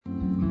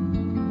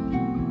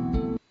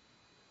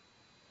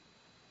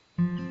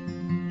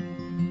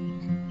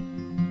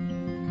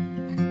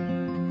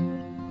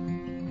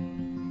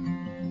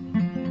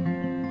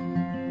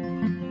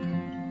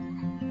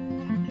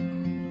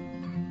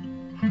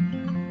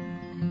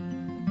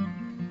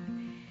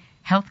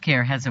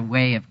Healthcare has a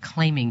way of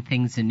claiming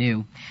things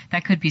anew.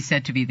 That could be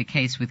said to be the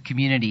case with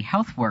community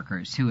health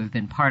workers who have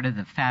been part of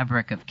the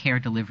fabric of care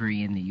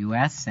delivery in the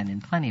U.S. and in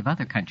plenty of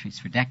other countries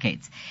for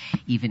decades,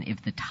 even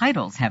if the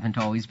titles haven't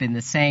always been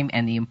the same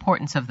and the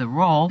importance of the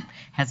role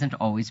hasn't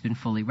always been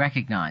fully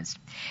recognized.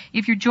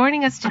 If you're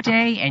joining us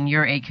today and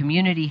you're a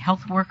community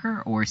health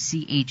worker, or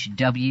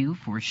CHW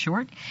for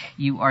short,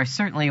 you are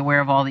certainly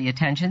aware of all the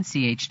attention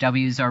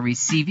CHWs are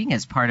receiving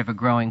as part of a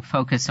growing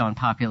focus on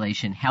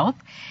population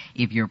health.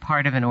 If you're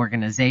part of an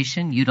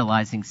organization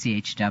utilizing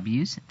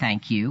CHWs,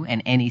 thank you,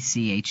 and any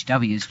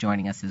CHWs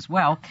joining us as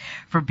well,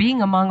 for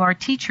being among our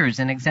teachers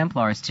and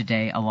exemplars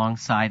today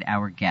alongside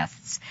our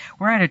guests.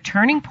 We're at a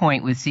turning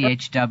point with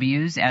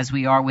CHWs, as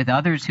we are with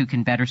others who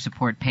can better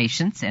support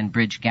patients and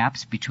bridge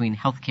gaps between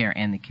healthcare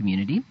and the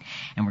community.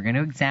 And we're going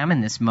to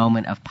examine this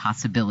moment of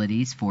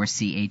possibilities for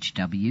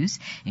CHWs,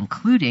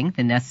 including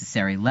the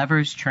necessary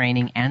levers,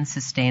 training, and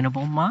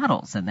sustainable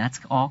models. And that's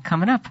all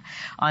coming up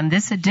on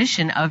this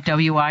edition of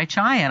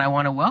WIHI. And I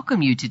want to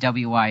welcome you to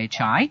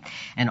WIHI,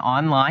 an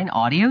online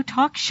audio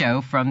talk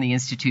show from the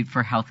Institute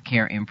for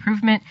Healthcare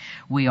Improvement.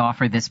 We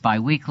offer this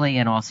bi-weekly,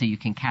 and also you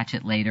can catch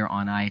it later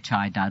on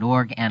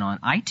IHI.org and on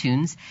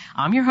iTunes.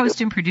 I'm your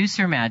host and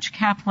producer, Madge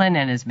Kaplan,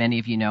 and as many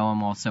of you know,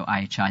 I'm also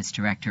IHI's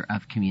Director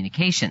of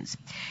Communications.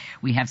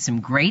 We have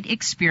some great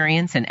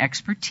experience and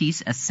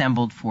expertise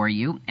assembled for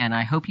you, and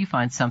I hope you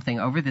find something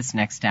over this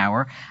next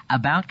hour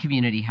about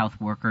community health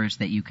workers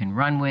that you can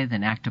run with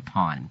and act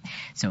upon.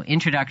 So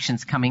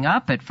introductions coming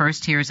up, but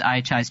first here's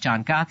IHI's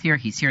John Gothier.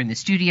 He's here in the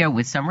studio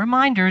with some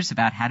reminders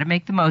about how to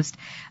make the most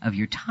of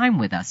your time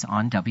with us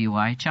on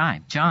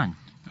WIHI. John.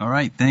 All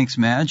right, thanks,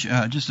 Madge.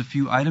 Just a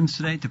few items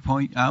today to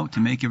point out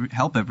to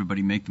help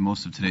everybody make the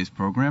most of today's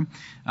program.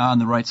 On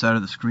the right side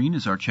of the screen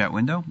is our chat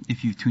window.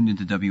 If you've tuned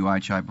into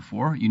WIHI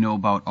before, you know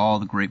about all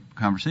the great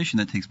conversation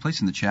that takes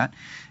place in the chat.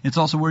 It's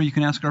also where you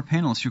can ask our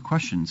panelists your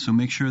questions, so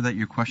make sure that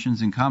your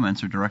questions and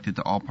comments are directed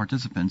to all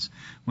participants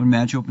when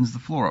Madge opens the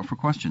floor up for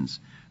questions.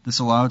 This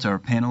allows our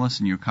panelists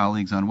and your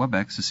colleagues on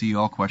WebEx to see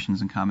all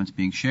questions and comments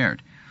being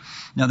shared.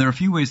 Now, there are a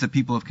few ways that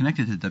people have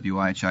connected to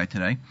WIHI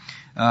today.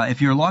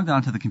 If you're logged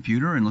onto the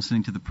computer and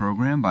listening to the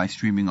program by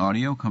streaming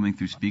audio coming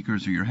through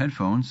speakers or your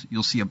headphones,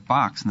 you'll see a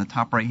box in the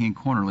top right-hand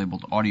corner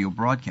labeled Audio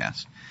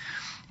Broadcast.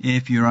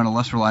 If you're on a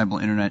less reliable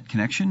internet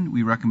connection,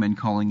 we recommend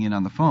calling in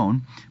on the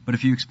phone. But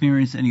if you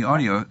experience any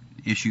audio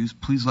issues,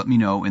 please let me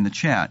know in the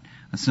chat.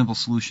 A simple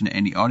solution to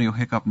any audio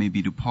hiccup may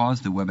be to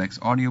pause the WebEx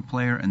audio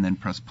player and then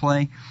press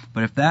play.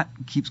 But if that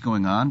keeps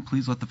going on,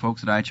 please let the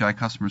folks at IHI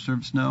Customer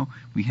Service know.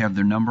 We have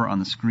their number on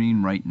the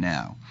screen right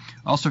now.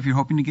 Also, if you're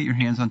hoping to get your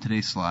hands on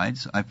today's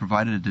slides, I've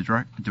provided a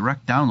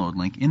direct download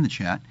link in the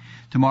chat.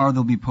 Tomorrow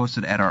they'll be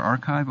posted at our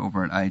archive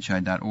over at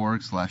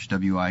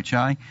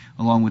IHI.org/WIHI,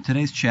 along with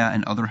today's chat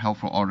and other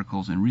helpful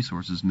articles and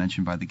resources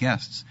mentioned by the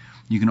guests.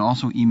 You can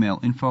also email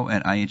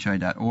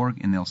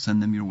info@IHI.org, and they'll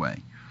send them your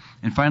way.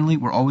 And finally,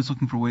 we're always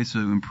looking for ways to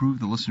improve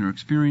the listener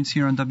experience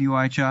here on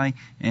WIHI,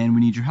 and we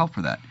need your help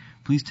for that.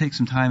 Please take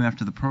some time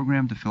after the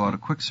program to fill out a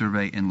quick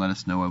survey and let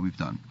us know how we've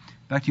done.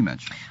 Back to you,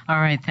 Mitch. All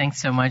right. Thanks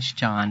so much,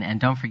 John. And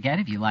don't forget,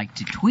 if you like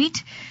to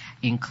tweet,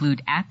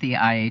 include at the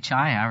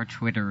IHI, our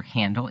Twitter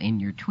handle, in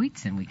your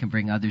tweets, and we can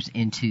bring others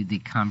into the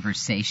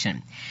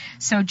conversation.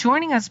 So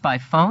joining us by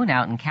phone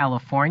out in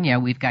California,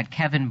 we've got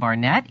Kevin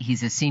Barnett.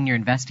 He's a senior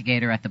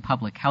investigator at the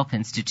Public Health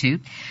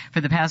Institute.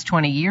 For the past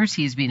 20 years,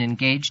 he has been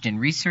engaged in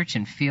research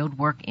and field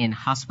work in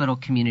hospital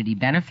community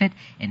benefit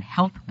and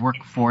health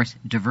workforce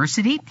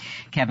diversity.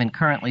 Kevin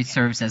currently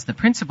serves as the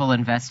principal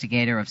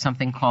investigator of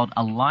something called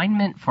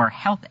Alignment for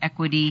Health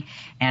Equity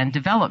and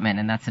Development,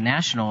 and that's a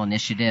national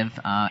initiative,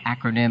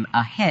 acronym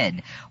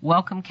AHEAD.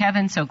 Welcome,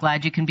 Kevin. So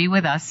glad you can be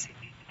with us.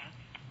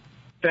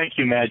 Thank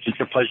you, Madge. It's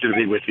a pleasure to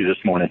be with you this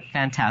morning.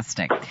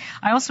 Fantastic.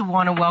 I also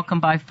want to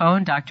welcome by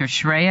phone Dr.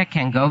 Shreya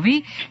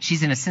Kangovi.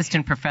 She's an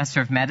assistant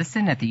professor of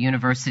medicine at the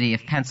University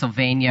of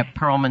Pennsylvania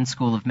Perelman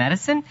School of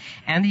Medicine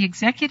and the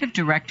executive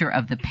director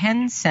of the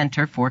Penn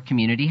Center for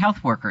Community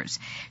Health Workers.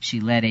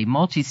 She led a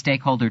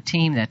multi-stakeholder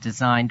team that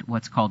designed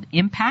what's called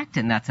IMPACT,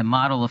 and that's a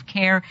model of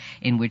care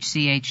in which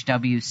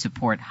CHWs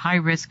support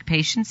high-risk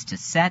patients to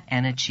set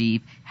and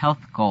achieve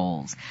health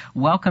goals.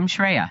 Welcome,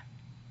 Shreya.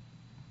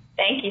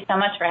 Thank you so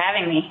much for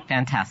having me.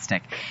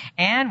 Fantastic.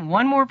 And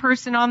one more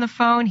person on the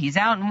phone. He's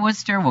out in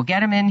Worcester. We'll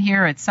get him in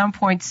here at some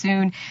point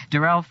soon.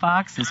 Darrell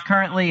Fox is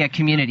currently a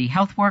community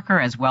health worker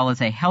as well as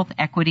a health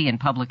equity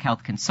and public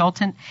health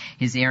consultant.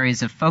 His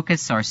areas of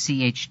focus are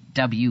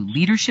CHW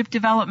leadership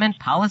development,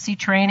 policy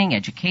training,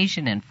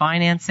 education, and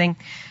financing.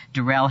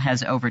 Darrell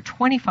has over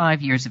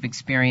 25 years of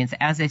experience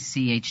as a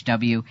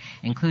CHW,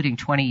 including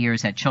 20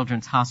 years at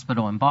Children's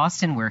Hospital in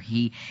Boston, where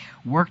he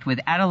worked with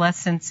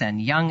adolescents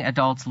and young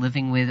adults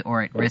living with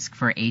or at risk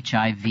for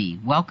HIV.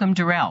 Welcome,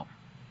 Darrell.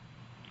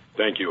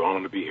 Thank you.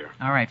 Honored to be here.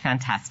 All right,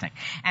 fantastic.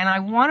 And I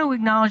want to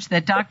acknowledge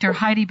that Dr.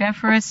 Heidi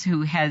Beferis,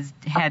 who has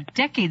had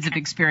decades of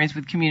experience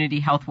with community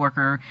health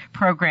worker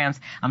programs,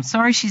 I'm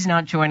sorry she's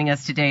not joining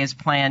us today as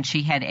planned.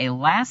 She had a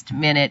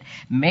last-minute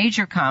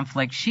major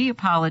conflict. She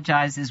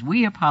apologizes,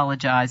 we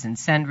apologize, and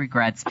send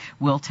regrets.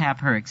 We'll tap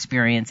her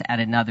experience at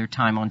another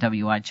time on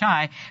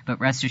WHI,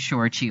 but rest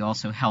assured she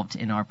also helped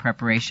in our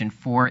preparation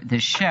for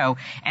this show.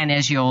 And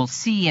as you'll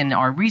see in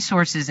our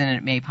resources, and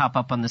it may pop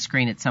up on the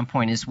screen at some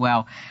point as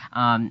well,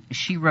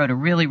 she wrote a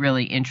really,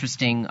 really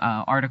interesting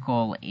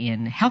article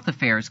in Health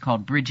Affairs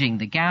called Bridging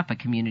the Gap, a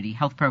community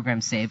health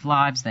program saved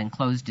lives, then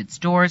closed its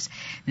doors.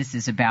 This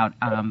is about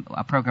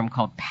a program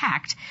called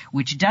PACT,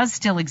 which does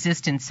still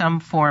exist in some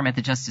form at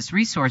the Justice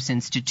Resource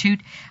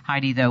Institute.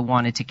 Heidi, though,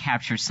 wanted to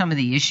capture some of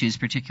the issues,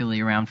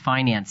 particularly around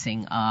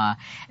financing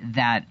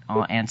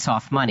and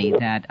soft money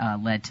that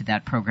led to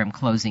that program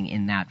closing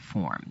in that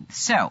form.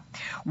 So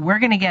we're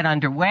going to get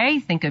underway.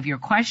 Think of your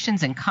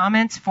questions and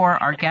comments for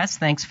our guests.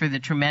 Thanks for the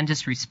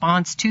tremendous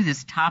response to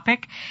this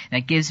topic.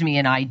 That gives me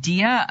an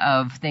idea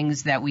of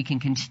things that we can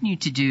continue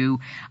to do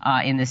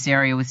in this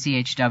area with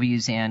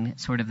CHWs and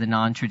sort of the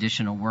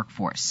non-traditional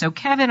workforce. So,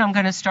 Kevin, I'm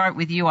going to start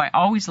with you. I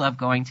always love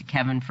going to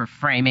Kevin for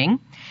framing.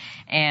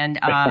 And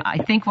I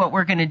think what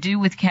we're going to do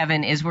with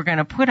Kevin is we're going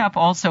to put up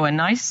also a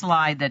nice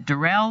slide that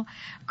Darrell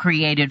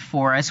created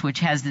for us, which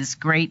has this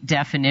great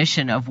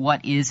definition of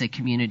what is a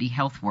community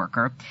health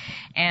worker.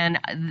 And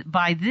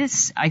by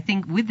this, I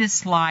think with this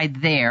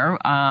slide there,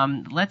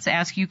 let's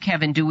ask you,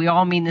 Kevin, do we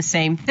all mean the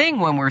same thing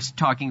when we're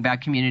talking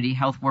about community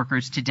health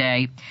workers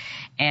today?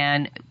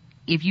 And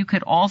if you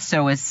could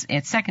also, as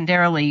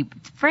secondarily,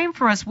 frame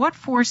for us what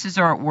forces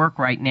are at work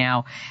right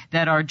now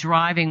that are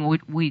driving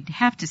what we'd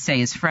have to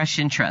say is fresh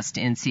interest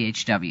in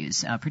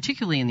CHWs,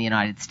 particularly in the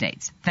United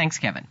States. Thanks,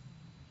 Kevin.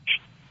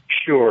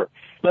 Sure.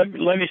 Let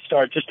me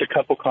start just a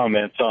couple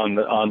comments on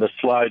the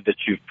slide that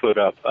you've put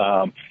up,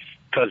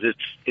 because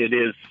it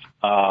is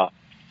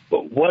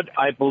what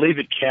I believe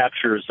it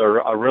captures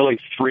are really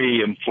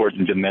three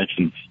important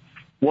dimensions.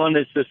 One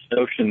is this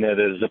notion that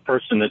as a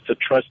person that's a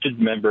trusted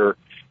member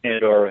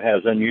and or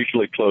has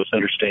unusually close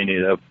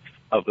understanding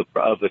of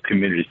the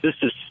communities.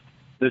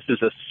 This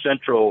is a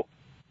central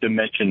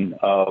dimension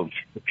of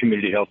the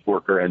community health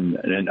worker and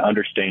an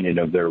understanding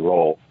of their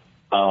role.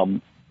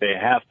 They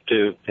have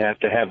to have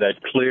that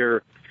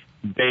clear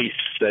base,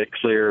 that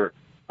clear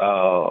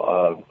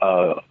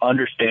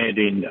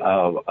understanding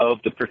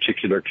of the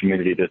particular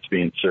community that's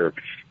being served.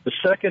 The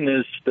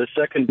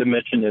second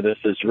dimension of this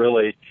is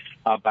really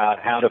about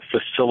how to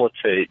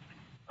facilitate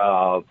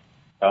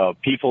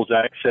people's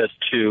access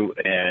to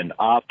and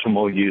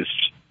optimal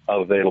use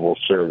of available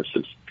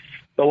services.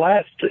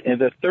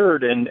 The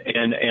third, and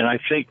I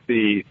think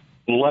the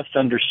less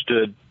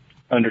understood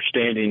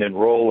understanding and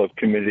role of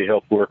community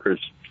health workers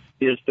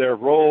is their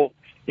role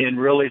in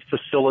really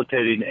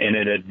facilitating and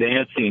in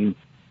advancing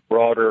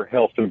broader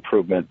health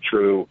improvement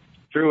through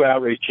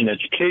outreach and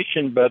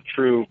education, but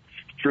through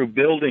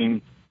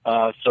building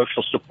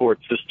social support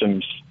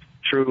systems,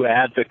 through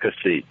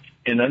advocacy,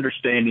 in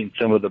understanding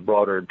some of the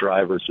broader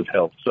drivers of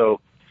health. So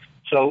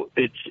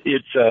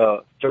it's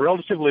a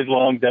relatively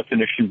long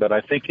definition, but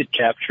I think it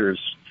captures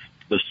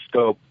the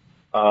scope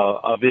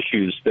of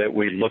issues that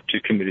we look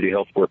to community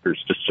health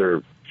workers to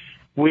serve.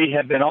 We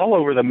have been all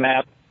over the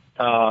map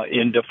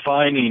in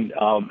defining,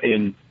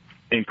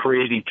 in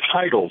creating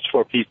titles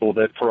for people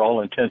that, for all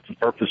intents and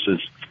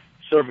purposes,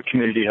 serve a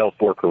community health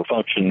worker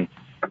function.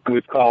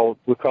 We call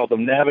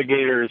them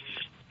navigators,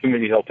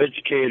 community health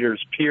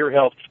educators, peer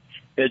health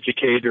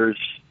educators,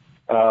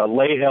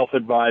 lay health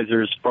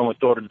advisors,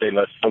 promotor de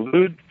la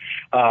salud,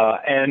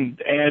 and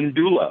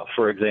doula,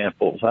 for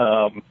example.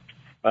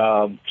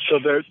 So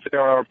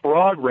there are a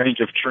broad range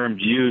of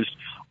terms used.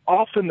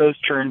 Often those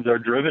terms are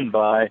driven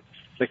by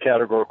the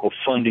categorical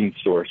funding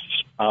source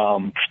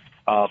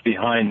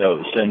behind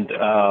those, and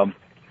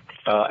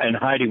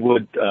Heidi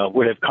would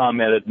have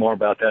commented more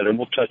about that, and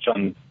we'll touch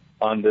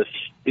on this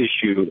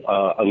issue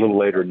a little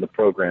later in the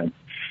program.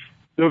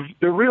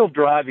 The real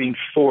driving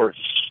force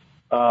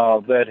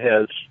that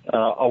has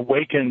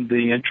awakened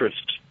the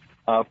interest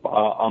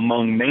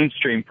among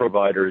mainstream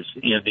providers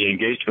in the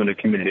engagement of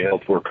community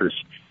health workers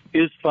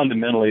is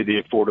fundamentally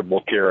the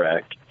Affordable Care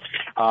Act.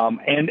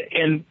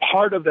 And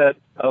part of that,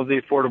 of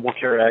the Affordable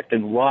Care Act,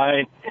 and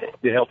why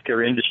the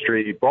healthcare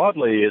industry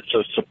broadly is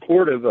so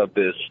supportive of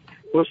this,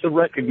 was the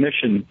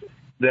recognition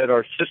that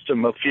our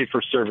system of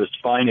fee-for-service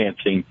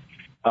financing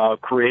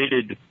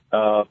created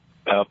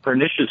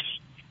pernicious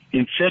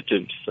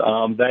incentives,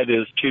 that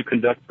is, to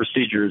conduct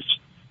procedures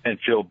and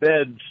fill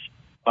beds,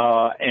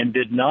 and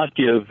did not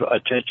give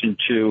attention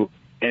to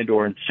and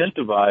or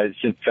incentivize,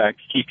 in fact,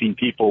 keeping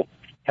people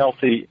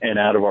healthy and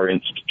out of our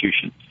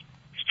institutions.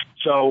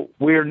 So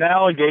we are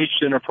now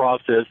engaged in a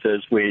process as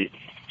we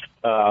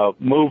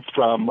move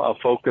from a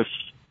focus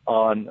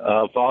on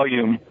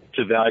volume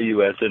to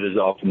value, as it is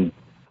often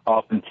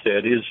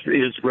said,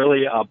 is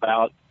really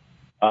about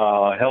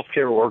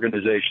healthcare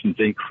organizations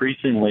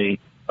increasingly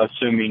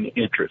assuming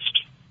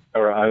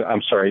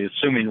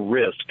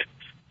risk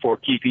for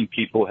keeping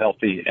people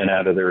healthy and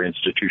out of their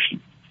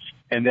institutions.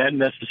 And that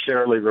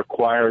necessarily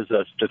requires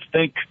us to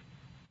think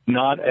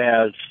not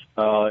as,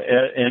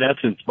 in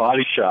essence,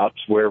 body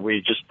shops where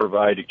we just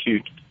provide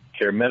acute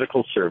care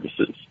medical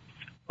services,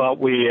 but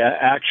we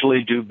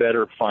actually do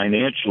better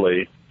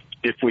financially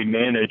if we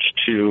manage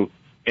to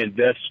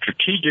invest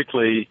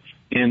strategically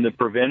in the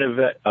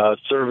preventive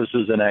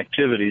services and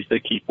activities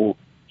that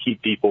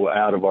keep people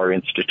out of our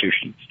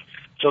institutions.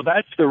 So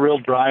that's the real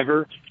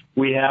driver.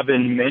 We have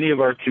in many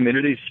of our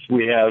communities,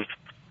 we have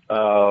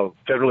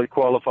federally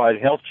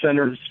qualified health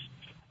centers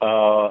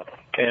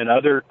and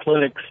other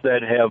clinics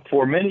that have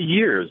for many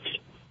years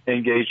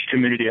engaged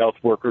community health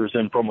workers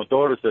and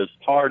promotores as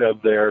part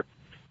of their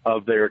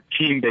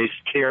team-based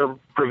care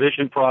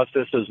provision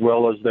process, as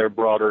well as their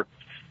broader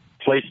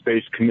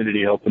place-based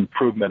community health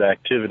improvement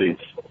activities.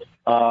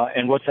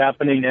 And what's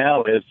happening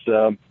now is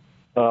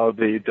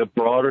the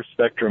broader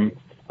spectrum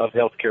of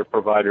healthcare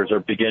providers are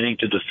beginning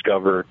to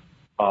discover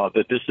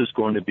that this is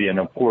going to be an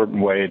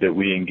important way that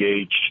we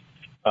engage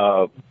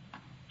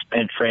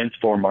and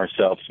transform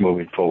ourselves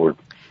moving forward.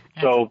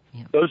 So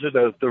those are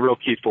the real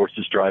key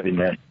forces driving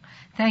that.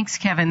 Thanks,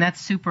 Kevin. That's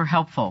super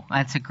helpful.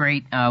 That's a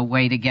great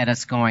way to get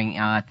us going.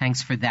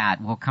 Thanks for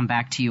that. We'll come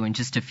back to you in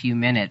just a few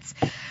minutes.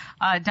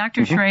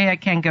 Dr. Shreya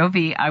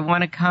Kangovy, I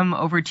want to come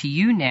over to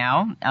you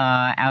now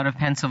out of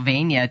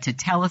Pennsylvania to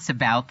tell us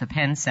about the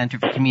Penn Center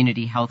for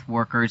Community Health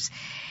Workers.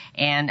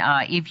 And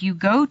if you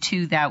go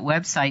to that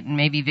website, and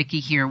maybe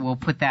Vicki here will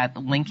put that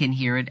link in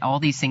here, all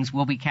these things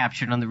will be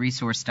captured on the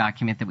resource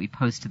document that we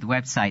post to the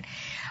website.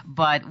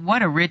 But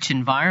what a rich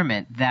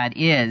environment that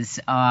is,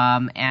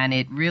 and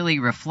it really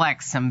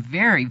reflects some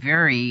very,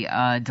 very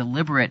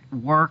deliberate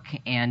work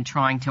and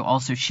trying to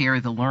also share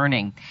the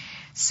learning.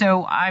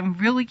 So I'm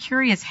really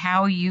curious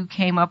how you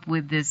came up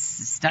with this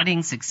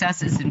studying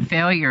successes and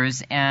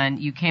failures, and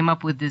you came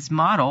up with this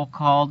model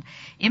called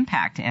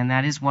Impact, and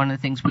that is one of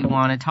the things we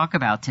want to talk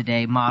about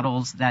today,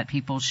 models that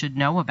people should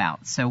know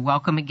about. So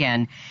welcome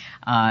again,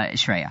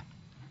 Shreya.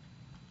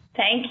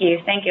 Thank you.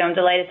 I'm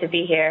delighted to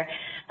be here.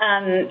 So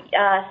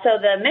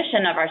the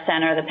mission of our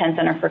center, the Penn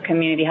Center for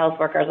Community Health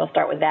Workers, I'll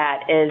start with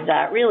that, is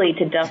really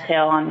to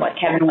dovetail on what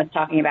Kevin was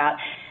talking about,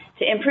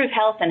 to improve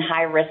health in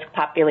high-risk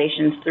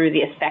populations through the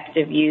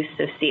effective use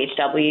of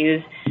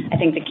CHWs. I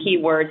think the key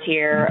words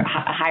here,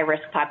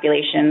 high-risk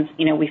populations,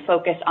 we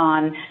focus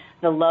on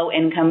the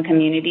low-income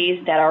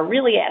communities that are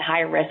really at high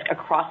risk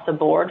across the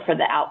board for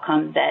the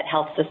outcomes that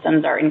health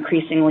systems are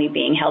increasingly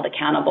being held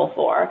accountable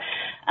for.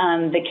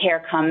 The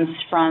care comes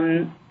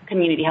from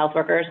community health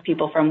workers,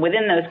 people from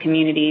within those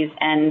communities,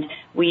 and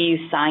we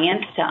use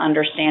science to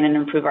understand and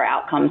improve our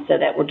outcomes so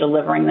that we're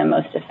delivering the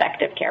most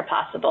effective care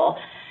possible.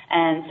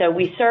 And so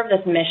we serve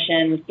this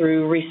mission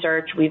through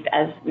research. We've,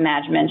 as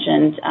Madge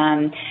mentioned,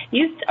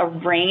 used a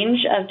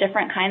range of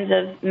different kinds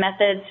of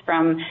methods,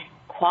 from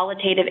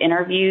qualitative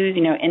interviews,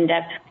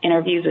 in-depth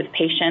interviews with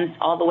patients,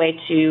 all the way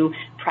to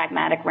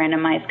pragmatic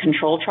randomized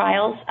control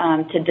trials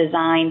to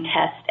design,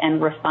 test,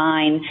 and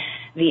refine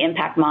the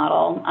impact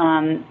model.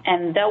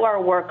 And though our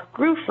work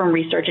grew from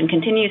research and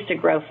continues to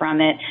grow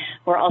from it,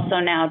 we're also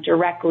now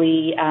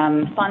directly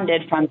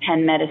funded from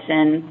Penn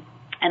Medicine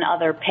and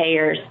other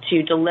payers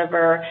to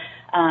deliver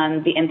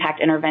the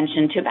impact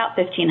intervention to about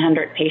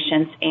 1,500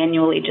 patients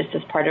annually, just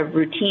as part of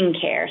routine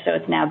care. So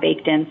it's now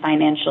baked in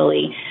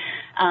financially.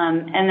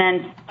 And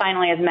then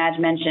finally, as Madge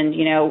mentioned,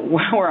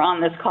 we're on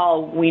this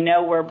call. We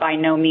know we're by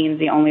no means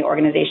the only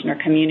organization or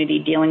community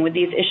dealing with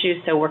these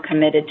issues, so we're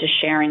committed to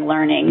sharing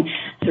learning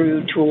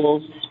through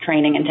tools,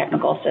 training, and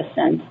technical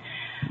assistance.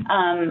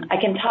 I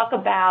can talk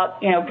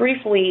about,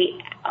 briefly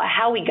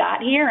how we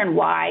got here and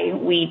why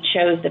we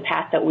chose the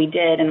path that we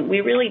did. And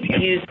we really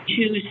used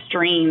two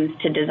streams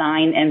to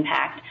design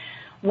impact.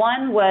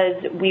 One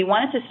was we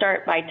wanted to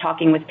start by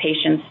talking with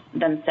patients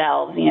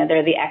themselves.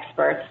 They're the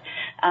experts.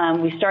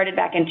 We started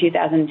back in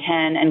 2010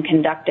 and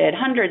conducted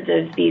hundreds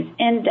of these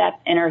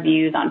in-depth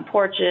interviews on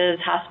porches,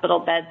 hospital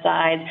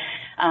bedsides,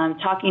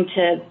 talking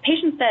to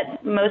patients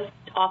that most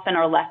often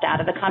are left out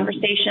of the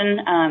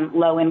conversation,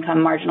 low-income,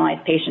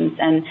 marginalized patients,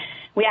 and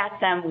we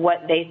asked them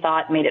what they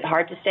thought made it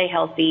hard to stay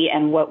healthy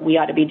and what we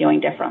ought to be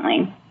doing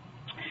differently.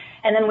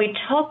 And then we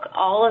took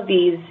all of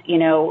these,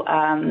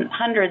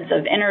 hundreds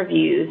of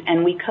interviews,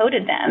 and we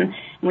coded them,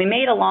 and we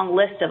made a long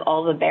list of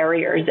all the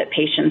barriers that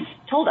patients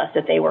told us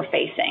that they were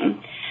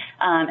facing.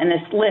 And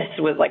this list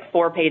was like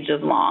 4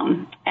 pages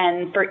long.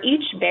 And for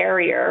each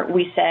barrier,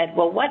 we said,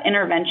 well, what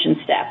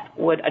intervention step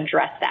would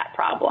address that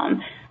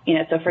problem?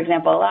 So for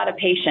example, a lot of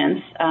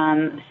patients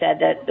said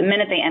that the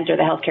minute they enter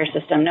the healthcare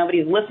system,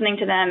 nobody's listening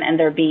to them and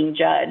they're being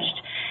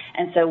judged.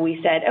 And so we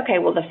said, okay,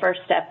 well, the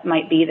first step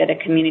might be that a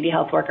community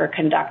health worker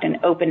conduct an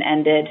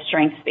open-ended,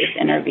 strengths-based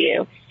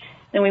interview.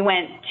 Then we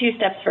went 2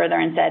 steps further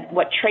and said,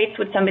 what traits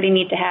would somebody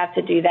need to have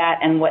to do that,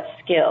 and what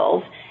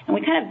skills? And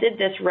we kind of did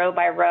this row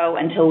by row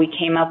until we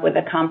came up with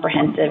a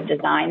comprehensive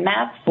design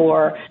map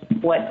for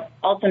what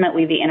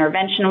ultimately the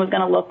intervention was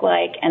going to look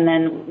like, and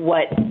then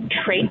what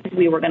traits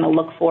we were going to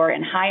look for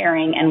in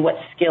hiring and what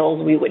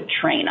skills we would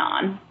train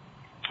on.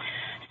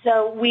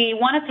 So we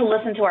wanted to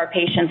listen to our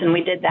patients, and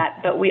we did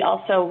that, but we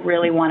also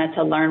really wanted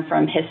to learn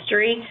from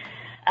history.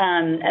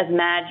 As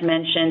Madge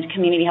mentioned,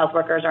 community health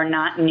workers are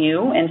not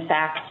new. In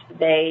fact,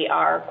 they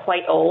are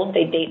quite old.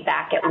 They date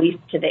back at least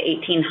to the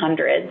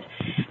 1800s.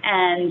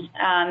 And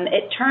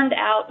it turned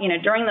out,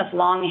 during this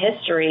long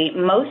history,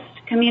 most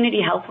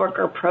community health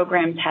worker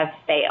programs have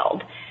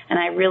failed. And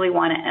I really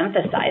want to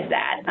emphasize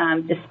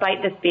that.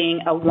 Despite this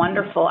being a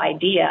wonderful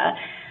idea,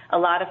 a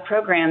lot of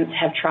programs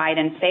have tried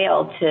and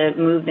failed to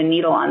move the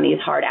needle on these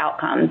hard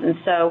outcomes. And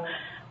so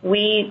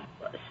we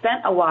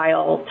spent a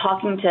while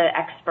talking to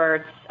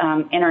experts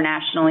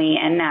internationally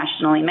and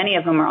nationally, many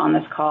of whom are on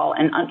this call,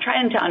 and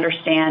trying to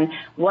understand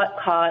what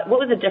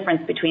was the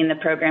difference between the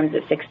programs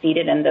that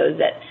succeeded and those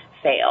that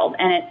failed.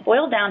 And it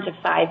boiled down to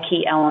 5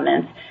 key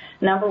elements.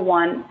 Number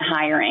one,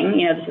 hiring.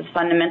 This is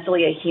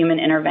fundamentally a human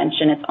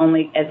intervention. It's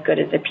only as good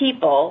as the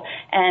people.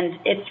 And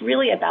it's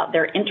really about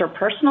their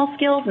interpersonal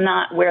skills,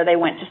 not where they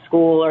went to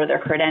school or their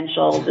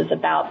credentials. It's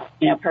about,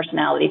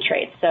 personality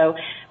traits. So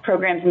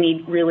programs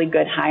need really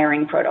good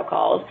hiring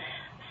protocols.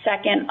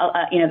 Second,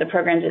 the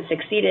programs that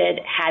succeeded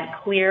had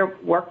clear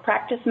work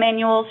practice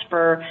manuals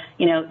for,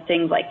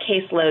 things like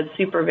caseload,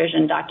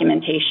 supervision,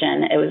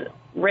 documentation. It was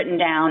written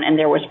down, and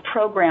there was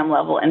program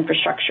level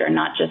infrastructure,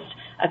 not just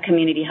a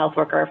community health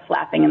worker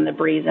flapping in the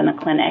breeze in a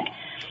clinic.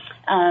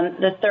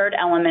 The third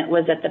element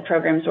was that the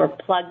programs were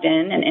plugged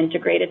in and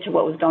integrated to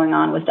what was going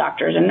on with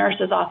doctors and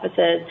nurses'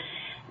 offices.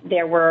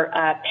 There were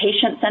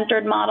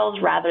patient-centered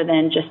models rather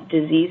than just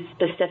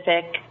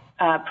disease-specific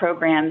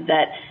programs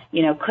that,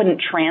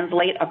 couldn't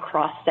translate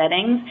across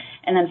settings.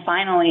 And then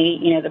finally,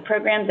 the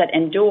programs that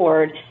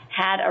endured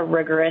had a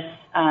rigorous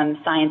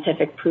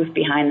scientific proof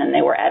behind them.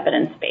 They were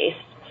evidence-based.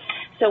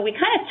 So we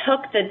kind of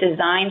took the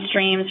design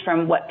streams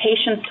from what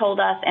patients told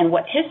us and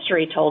what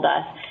history told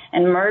us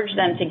and merged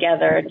them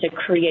together to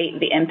create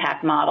the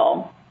impact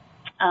model.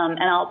 And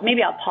I'll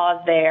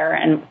pause there,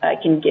 and I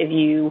can give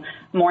you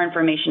more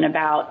information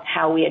about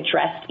how we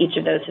addressed each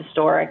of those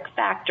historic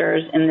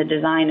factors in the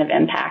design of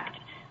impact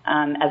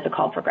as the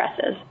call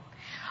progresses.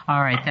 All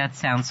right, that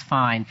sounds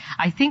fine.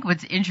 I think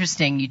what's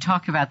interesting, you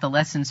talk about the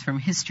lessons from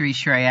history,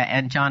 Shreya,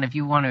 and John, if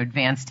you want to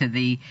advance to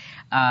the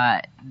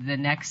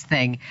next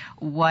thing,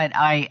 what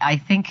I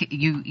think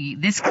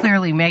this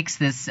clearly makes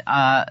this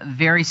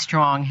very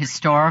strong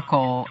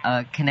historical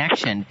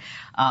connection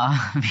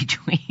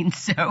between.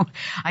 So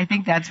I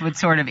think that's what's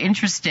sort of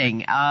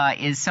interesting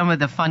is some of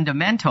the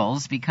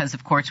fundamentals, because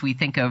of course we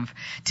think of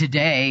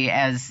today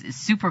as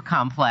super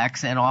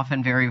complex and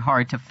often very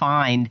hard to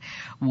find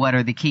what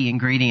are the key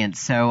ingredients.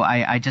 So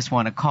I just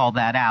want to call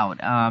that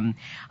out. I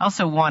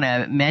also want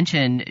to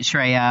mention,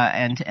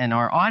 Shreya, and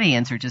our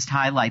audience, or just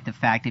highlight the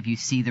fact, if you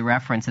see the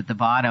reference at the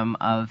bottom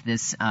of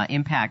this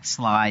impact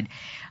slide,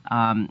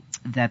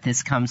 that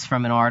this comes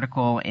from an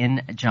article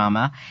in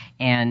JAMA,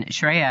 and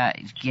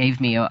Shreya gave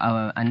me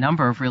a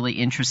number of really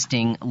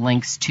interesting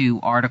links to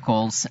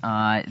articles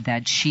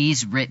that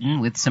she's written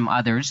with some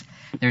others.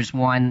 There's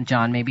one,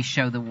 John, maybe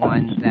show the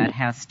one that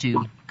has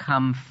to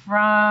come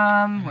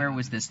from, where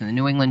was this? In the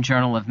New England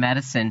Journal of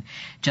Medicine,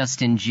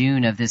 just in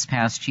June of this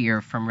past year,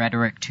 From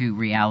Rhetoric to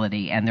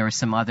Reality, and there are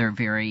some other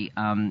very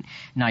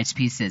nice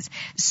pieces.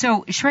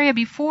 So, Shreya,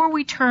 before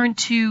we turn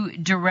to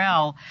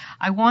Darrell,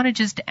 I want to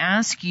just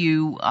ask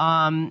you,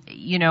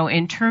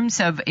 in terms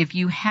of if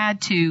you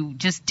had to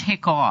just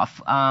tick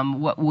off,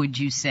 what would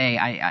you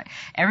say?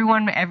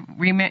 Everyone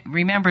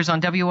remembers on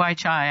WHI,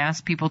 I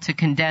ask people to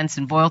condense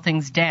and boil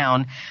things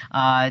down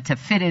to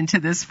fit into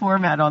this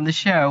format on the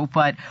show,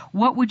 but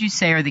what would you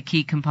say are the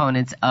key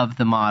components of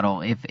the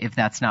model, if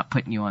that's not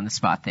putting you on the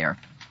spot there?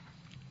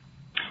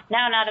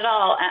 No, not at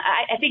all.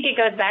 I think it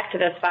goes back to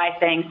those 5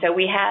 things. So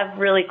we have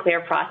really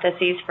clear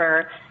processes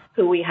for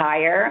who we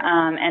hire,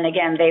 and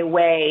again, they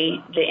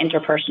weigh the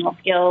interpersonal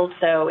skills.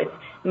 So it's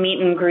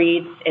meet and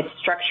greets, it's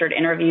structured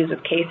interviews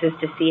with cases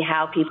to see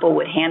how people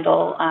would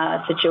handle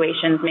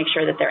situations, make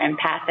sure that they're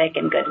empathic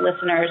and good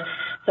listeners.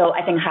 So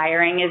I think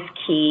hiring is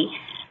key.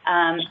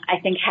 I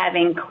think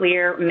having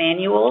clear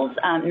manuals,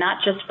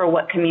 not just for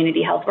what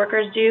community health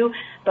workers do,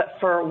 but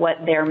for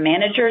what their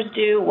managers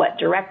do, what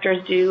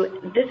directors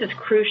do. This is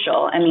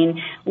crucial. I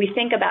mean, we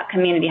think about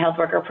community health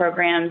worker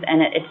programs,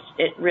 and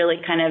it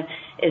really kind of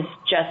is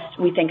just,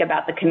 we think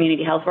about the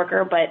community health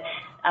worker, but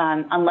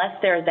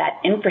unless there's that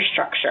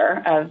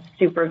infrastructure of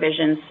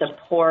supervision,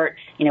 support,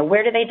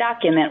 where do they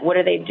document? What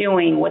are they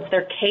doing? What's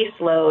their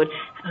caseload?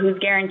 Who's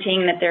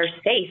guaranteeing that they're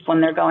safe when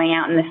they're going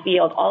out in the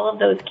field? All of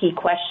those key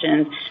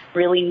questions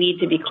really need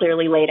to be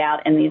clearly laid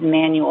out in these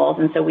manuals.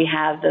 And so we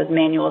have those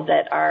manuals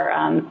that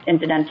are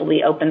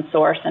incidentally open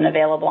source and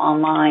available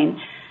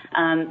online.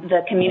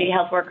 The community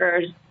health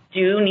workers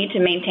do need to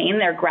maintain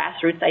their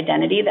grassroots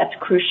identity. That's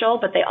crucial,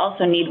 but they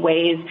also need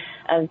ways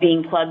of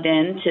being plugged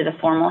into the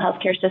formal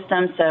healthcare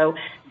system. So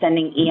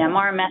sending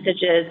EMR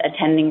messages,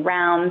 attending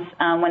rounds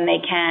when they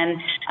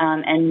can,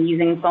 and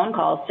using phone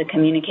calls to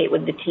communicate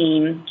with the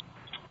team.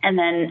 And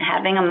then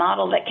having a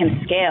model that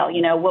can scale.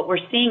 What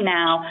we're seeing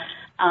now,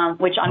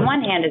 which on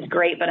one hand is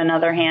great, but on the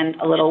other hand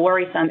a little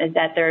worrisome, is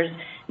that there's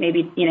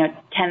maybe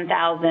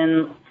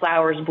 10,000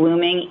 flowers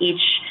blooming.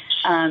 Each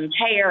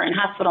payer and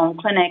hospital and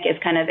clinic is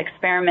kind of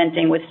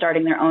experimenting with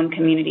starting their own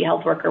community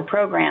health worker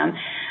program.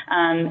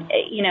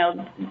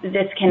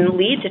 This can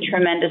lead to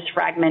tremendous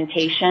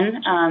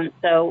fragmentation.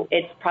 So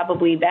it's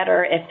probably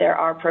better if there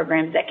are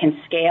programs that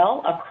can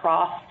scale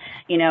across,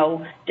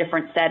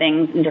 different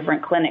settings and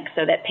different clinics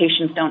so that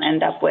patients don't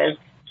end up with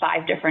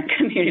 5 different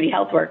community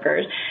health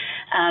workers.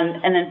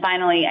 And then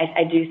finally,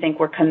 I do think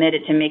we're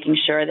committed to making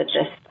sure that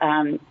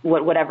this,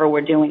 whatever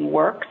we're doing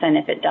works, and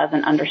if it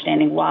doesn't,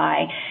 understanding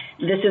why.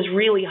 This is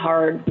really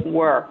hard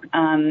work.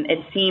 It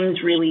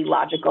seems really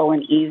logical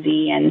and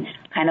easy and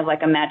kind of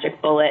like a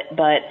magic bullet,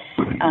 but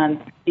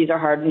these are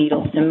hard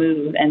needles to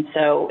move, and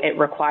so it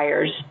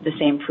requires the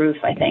same proof,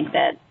 I think,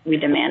 that we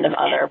demand of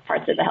other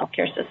parts of the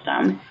healthcare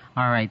system.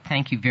 All right.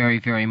 Thank you very,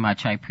 very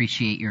much. I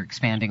appreciate your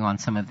expanding on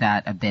some of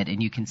that a bit.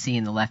 And you can see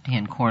in the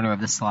left-hand corner of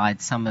the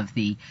slide some of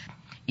the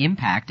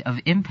impact,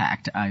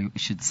 I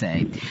should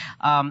say.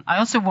 I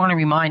also want to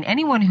remind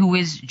anyone who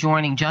is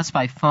joining just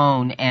by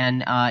phone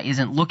and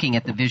isn't looking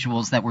at the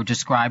visuals that we're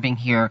describing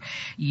here,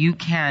 you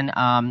can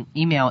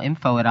email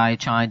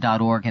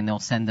info@ihi.org and they'll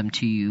send them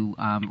to you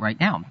right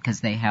now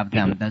because they have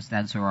them.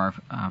 Those are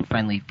our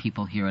friendly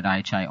people here at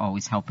IHI,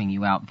 always helping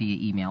you out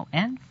via email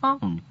and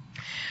phone.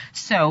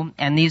 So,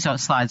 and these are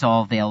slides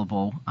all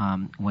available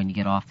when you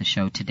get off the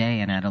show today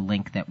and at a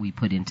link that we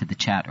put into the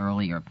chat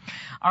earlier.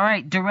 All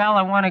right, Darrell,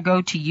 I want to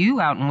go to you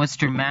out in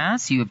Worcester,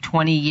 Mass. You have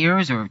 20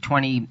 years or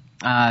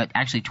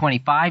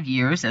 25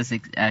 years as a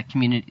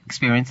community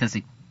experience as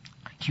a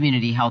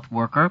community health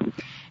worker,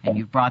 and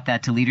you've brought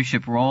that to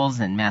leadership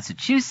roles in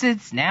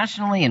Massachusetts,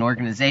 nationally, in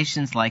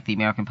organizations like the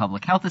American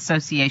Public Health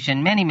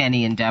Association, many,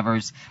 many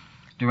endeavors.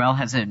 Darrell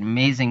has an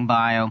amazing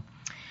bio.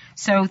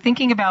 So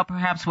thinking about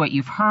perhaps what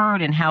you've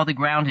heard and how the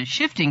ground is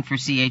shifting for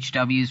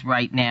CHWs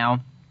right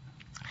now,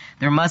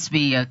 there must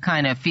be a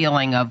kind of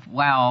feeling of,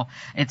 wow,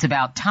 it's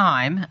about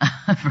time,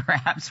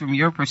 perhaps from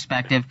your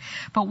perspective.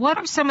 But what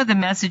are some of the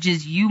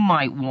messages you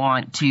might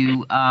want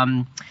to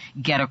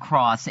get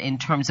across in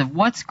terms of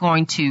what's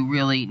going to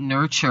really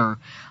nurture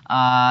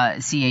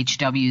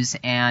CHWs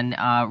and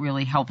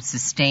really help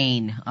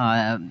sustain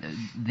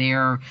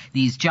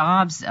these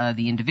jobs,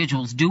 the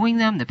individuals doing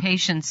them, the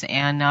patients,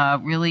 and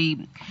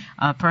really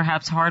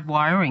perhaps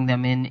hardwiring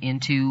them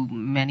into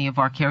many of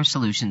our care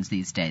solutions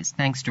these days?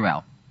 Thanks,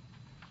 Darrell.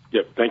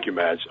 Yep, thank you,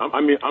 Madge.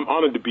 I'm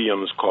honored to be on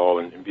this call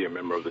and be a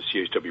member of the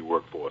CHW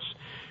workforce.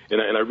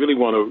 And I really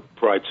want to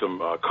provide some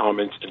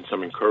comments and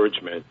some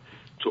encouragement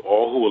to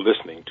all who are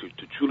listening to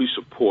truly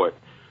support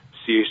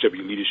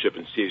CHW leadership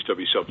and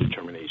CHW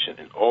self-determination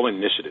and all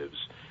initiatives,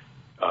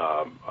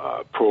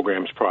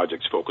 programs,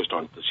 projects focused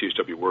on the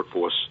CHW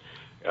workforce,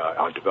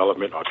 our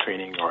development, our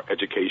training, our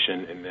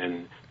education, and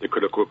then the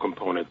critical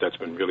component that's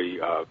been really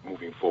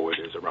moving forward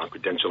is around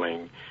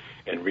credentialing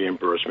and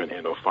reimbursement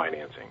and or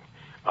financing.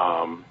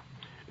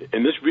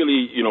 And this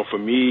really, for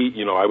me,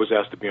 I was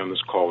asked to be on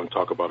this call and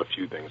talk about a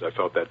few things. I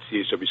felt that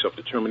CHW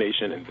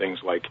self-determination and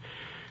things like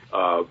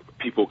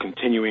people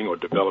continuing or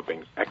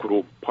developing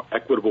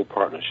equitable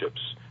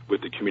partnerships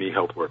with the community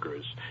health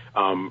workers.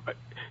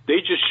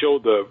 They just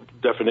showed the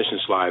definition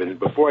slide, and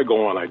before I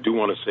go on, I do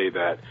want to say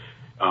that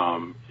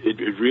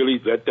it really,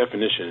 that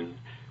definition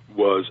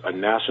was a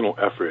national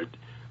effort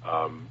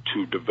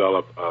to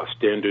develop a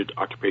standard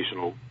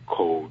occupational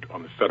code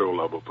on the federal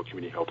level for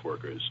community health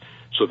workers.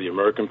 So the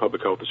American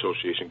Public Health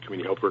Association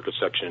Community Health Workers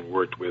section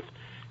worked with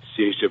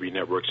CHW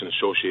networks and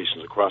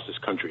associations across this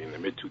country in the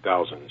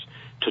mid-2000s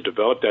to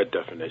develop that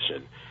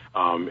definition.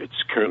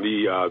 It's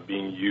currently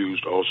being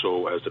used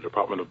also as the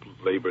Department of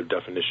Labor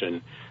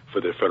definition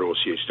for the federal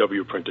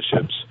CHW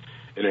apprenticeships,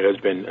 and it has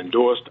been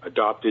endorsed,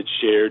 adopted,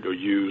 shared, or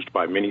used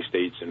by many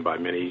states and by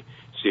many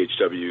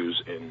CHWs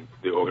and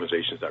the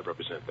organizations that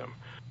represent them.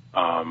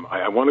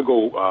 I want to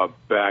go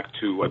back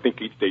to, I think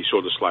they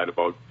showed a slide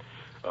about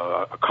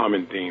a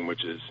common theme,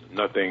 which is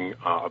nothing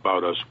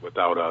about us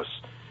without us,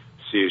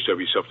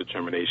 CHW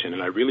self-determination.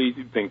 And I really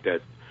think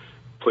that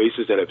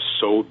places that have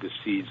sowed the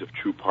seeds of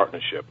true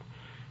partnership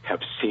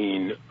have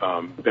seen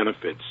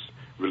benefits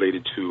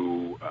related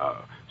to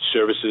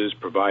services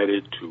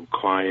provided to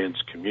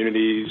clients,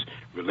 communities,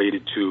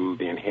 related to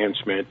the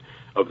enhancement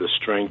of the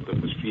strength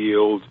of the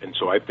field. And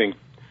so I think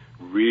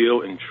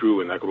real and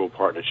true and equitable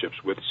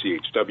partnerships with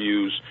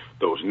CHWs,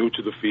 those new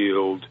to the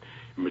field,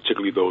 and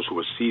particularly those who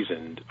are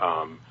seasoned,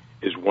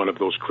 is one of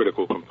those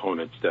critical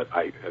components that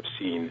I have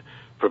seen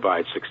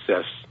provide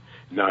success,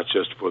 not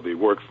just for the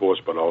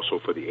workforce, but also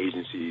for the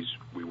agencies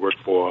we work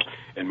for,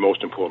 and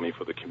most importantly,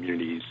 for the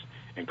communities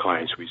and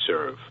clients we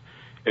serve.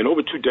 In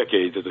over 2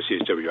 decades as a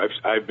CHW,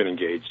 I've been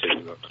engaged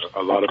in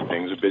a lot of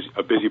things,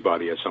 a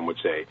busybody, as some would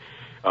say,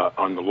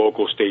 on the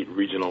local, state,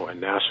 regional,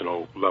 and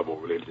national level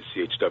related to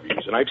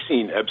CHWs. And I've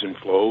seen ebbs and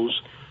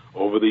flows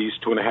over these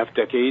 2.5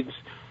 decades.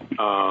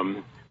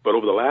 But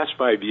over the last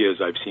 5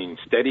 years, I've seen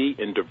steady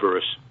and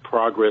diverse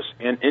progress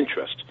and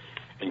interest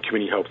in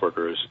community health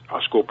workers,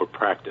 our scope of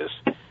practice,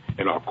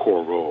 and our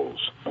core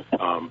roles.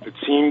 It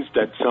seems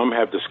that some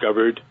have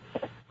discovered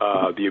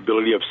the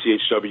ability of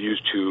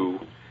CHWs to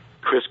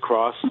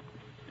crisscross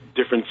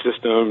different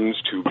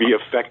systems to be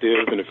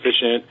effective and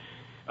efficient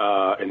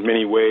in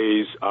many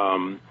ways,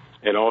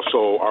 and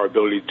also our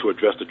ability to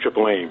address the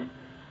triple aim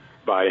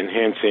by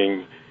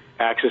enhancing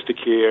access to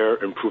care,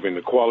 improving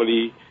the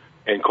quality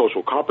and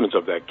cultural competence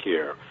of that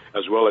care,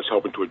 as well as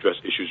helping to address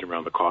issues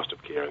around the cost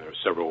of care. And there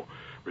are several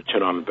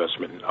return on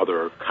investment and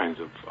other kinds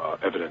of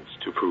evidence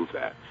to prove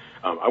that.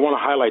 I want to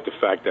highlight the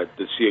fact that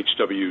the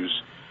CHW's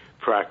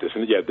practice,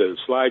 and the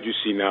slide you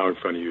see now in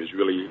front of you is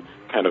really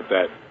kind of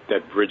that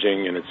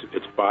bridging, and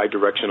it's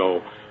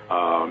bi-directional.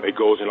 It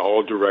goes in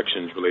all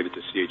directions related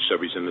to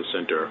CHWs in the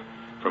center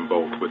from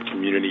both, with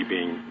community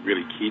being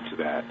really key to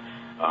that.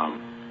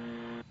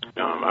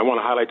 I want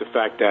to highlight the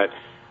fact that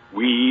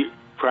we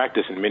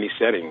practice in many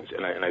settings,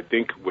 and I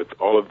think with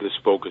all of this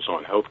focus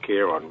on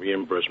healthcare, on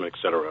reimbursement, et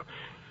cetera,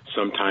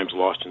 sometimes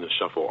lost in the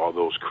shuffle are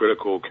those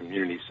critical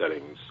community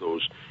settings,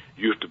 those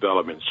youth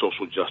development,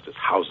 social justice,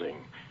 housing,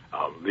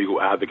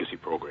 legal advocacy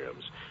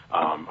programs.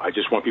 I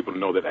just want people to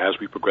know that as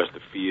we progress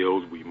the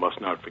field, we must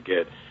not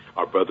forget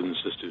our brothers and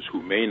sisters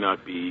who may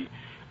not be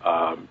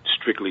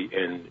strictly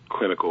in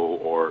clinical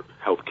or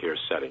healthcare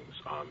settings,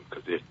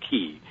 because they're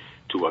key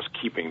to us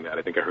keeping that.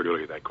 I think I heard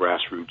earlier that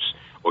grassroots,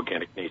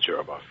 organic nature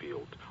of our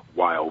field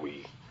while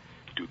we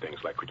do things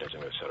like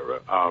credentialing, et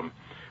cetera.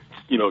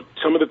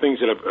 Some of the things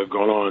that have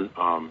gone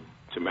on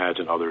to Madge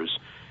and others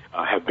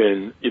have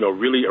been,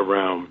 really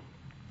around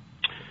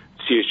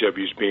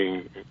CHWs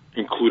being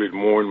included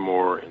more and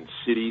more in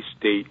city,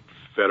 state,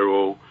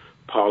 federal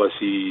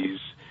policies,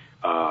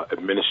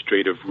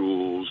 administrative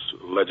rules,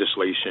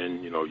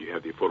 legislation. You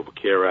have the Affordable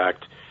Care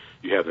Act.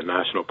 You have the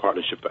National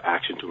Partnership for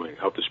Action to End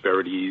Health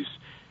Disparities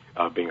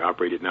being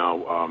operated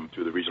now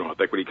through the Regional Health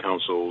Equity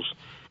Councils.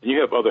 And you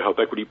have other health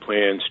equity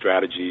plans,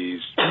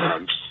 strategies,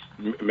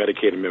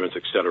 Medicaid amendments,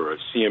 et cetera.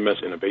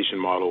 CMS innovation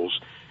models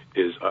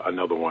is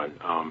another one.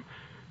 I'm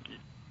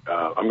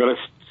going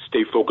to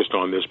stay focused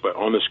on this, but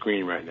on the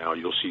screen right now,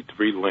 you'll see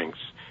 3 links.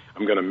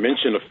 I'm going to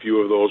mention a few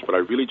of those, but I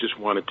really just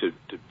wanted to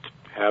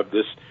have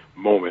this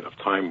moment of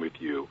time with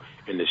you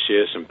and to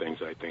share some things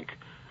that I think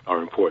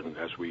are important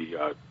as we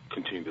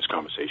continue this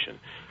conversation.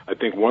 I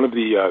think one of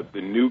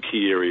the new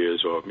key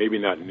areas, or maybe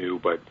not new,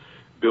 but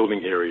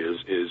building areas,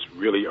 is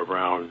really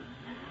around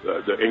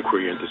the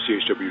inquiry into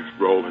CHW's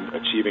role in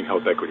achieving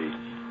health equity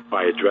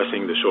by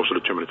addressing the social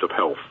determinants of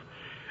health,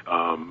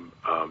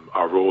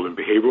 our role in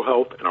behavioral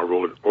health and our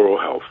role in oral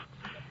health,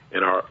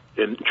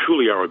 and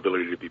truly our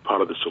ability to be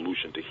part of the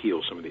solution to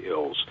heal some of the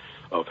ills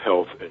of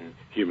health and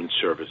human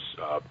service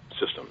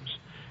systems.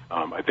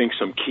 I think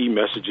some key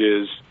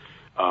messages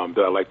that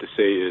I'd like to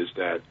say is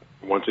that,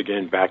 once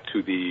again, back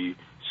to the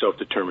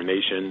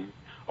self-determination,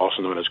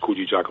 also known as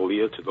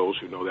Kujichagulia, to those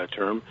who know that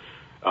term,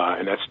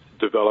 and that's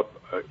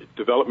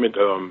development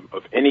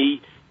of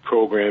any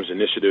programs,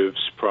 initiatives,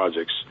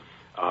 projects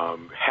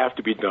have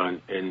to be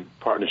done in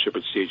partnership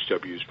with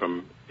CHWs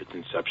from its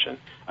inception.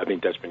 I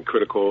think that's been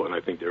critical, and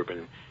I think there have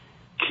been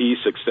key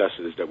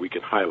successes that we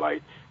can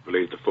highlight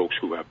related to folks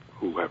who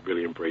have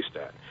really embraced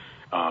that.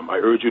 I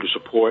urge you to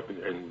support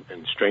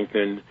and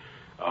strengthen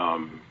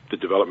the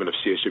development of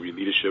CHW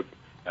leadership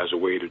as a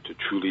way to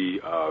truly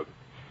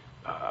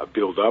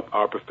build up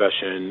our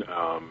profession.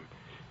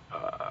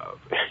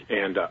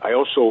 And I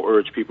also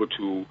urge people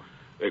to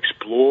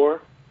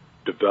explore,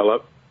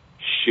 develop,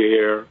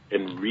 share,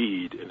 and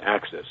read and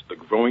access the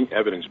growing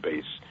evidence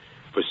base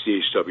for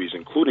CHWs,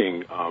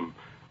 including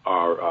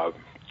our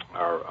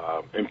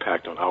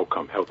impact on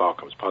health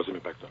outcomes, positive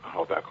impact on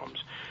health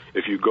outcomes.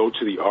 If you go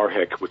to the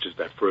RHEC, which is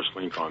that first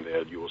link on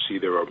there, you will see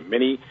there are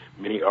many,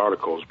 many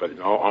articles, but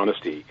in all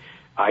honesty,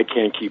 I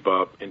can't keep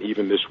up, and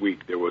even this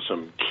week there were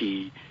some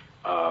key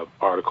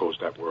articles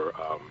that were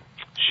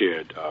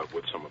shared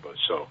with some of us.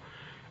 So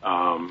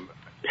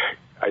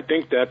I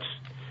think that's,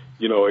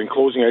 in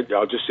closing,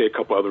 I'll just say a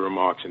couple other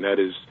remarks, and that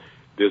is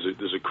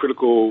there's a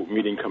critical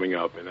meeting coming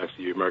up, and that's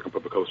the American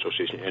Public Health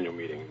Association annual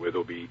meeting, where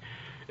there'll be,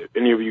 if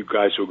any of you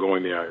guys who are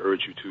going there, I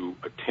urge you to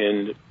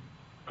attend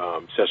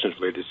sessions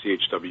related to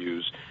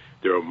CHWs.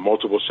 There are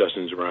multiple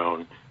sessions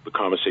around the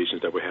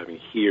conversations that we're having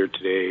here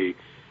today: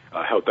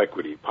 health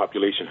equity,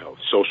 population health,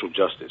 social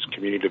justice,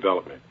 community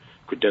development,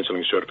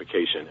 credentialing,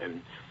 certification,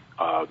 and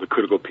the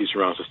critical piece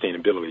around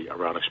sustainability,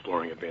 around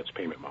exploring advanced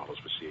payment models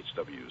for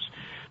CHWs.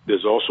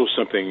 There's also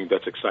something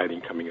that's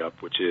exciting coming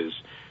up, which is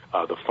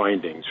the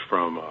findings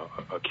from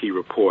a key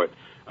report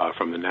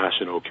from the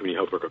National Community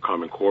Health Worker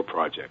Common Core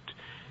Project.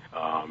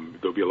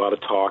 There'll be a lot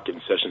of talk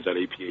in sessions at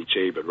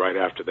APHA, but right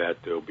after that,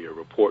 there'll be a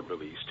report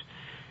released.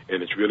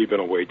 And it's really been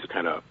a way to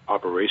kind of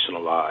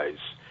operationalize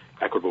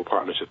equitable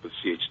partnership with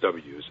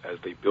CHWs as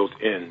they built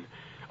in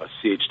a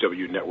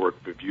CHW network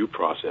review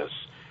process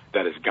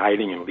that is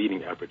guiding and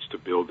leading efforts to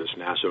build this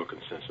national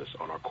consensus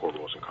on our core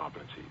roles and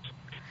competencies.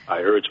 I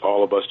urge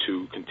all of us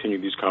to continue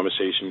these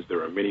conversations.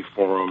 There are many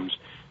forums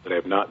that I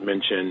have not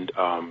mentioned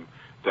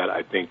that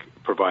I think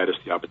provide us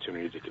the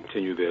opportunity to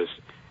continue this.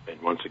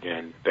 And once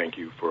again, thank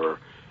you for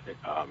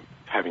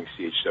having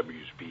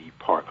CHWs be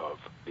part of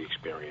the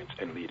experience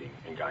and leading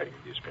and guiding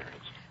the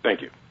experience.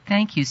 Thank you.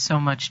 Thank you so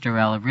much,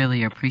 Darrell. I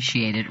really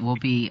appreciate it. We'll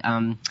be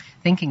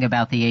thinking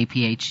about the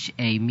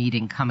APHA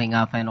meeting coming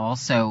up, and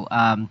also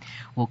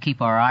we'll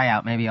keep our eye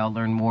out. Maybe I'll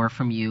learn more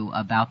from you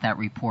about that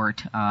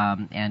report,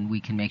 and we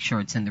can make sure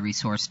it's in the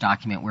resource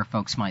document where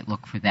folks might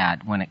look for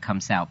that when it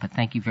comes out. But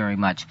thank you very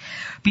much.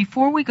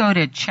 Before we go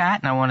to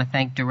chat, and I want to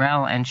thank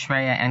Darrell and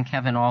Shreya and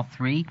Kevin, all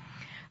three,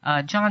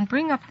 John,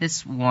 bring up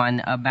this one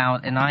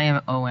about an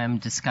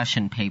IOM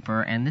discussion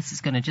paper, and this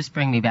is going to just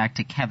bring me back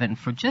to Kevin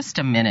for just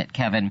a minute,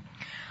 Kevin.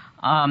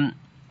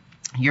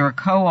 You're a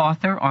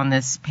co-author on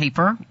this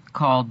paper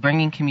called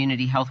Bringing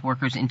Community Health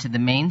Workers into the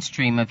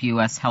Mainstream of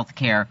U.S.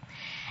 Healthcare.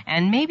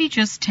 And maybe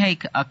just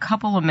take a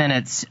couple of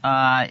minutes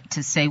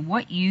to say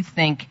what you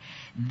think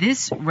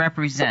this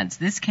represents.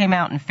 This came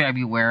out in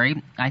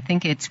February. I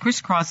think it's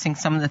crisscrossing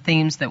some of the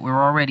themes that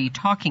we're already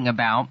talking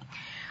about,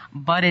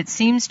 but it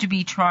seems to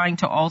be trying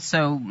to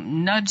also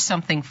nudge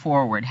something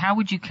forward. How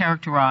would you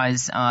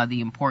characterize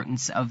the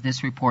importance of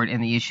this report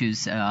and the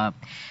issues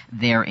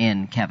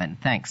therein, Kevin?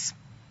 Thanks.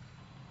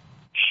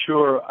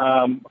 Sure.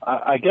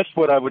 I guess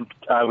what I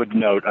would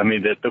note,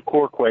 that the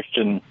core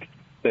question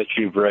that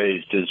you've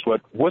raised is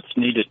what's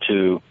needed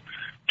to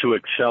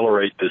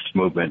accelerate this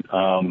movement.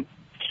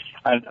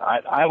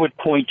 I would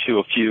point to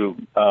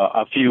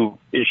a few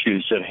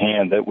issues at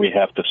hand that we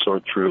have to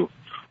sort through.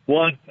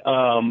 One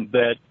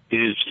that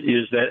is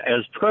that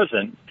as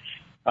present,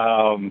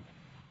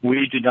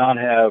 we do not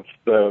have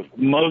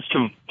most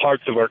of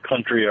parts of our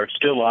country are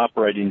still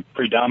operating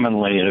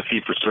predominantly in a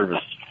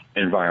fee-for-service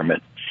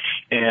environment,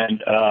 and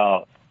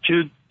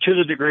to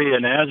the degree,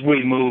 and as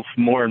we move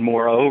more and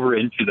more over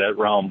into that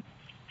realm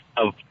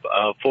of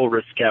full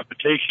risk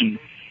capitation,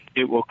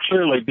 it will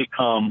clearly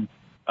become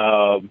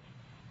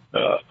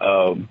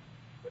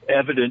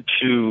evident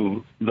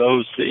to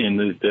those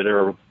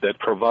that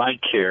provide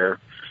care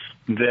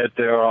that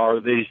there are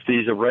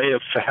these array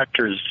of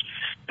factors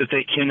that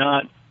they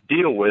cannot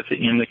deal with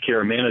in the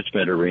care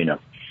management arena,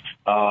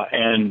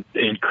 and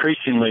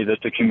increasingly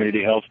that the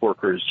community health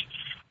workers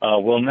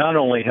will not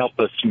only help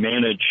us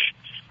manage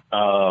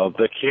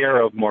the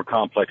care of more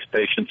complex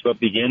patients, but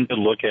begin to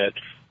look at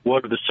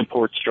what are the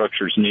support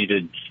structures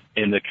needed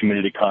in the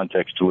community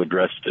context to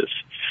address this.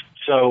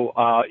 So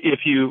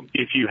if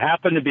you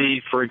happen to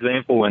be, for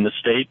example, in the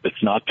state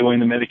that's not doing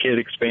the Medicaid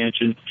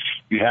expansion,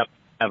 you have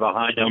a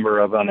high number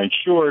of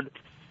uninsured,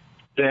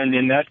 then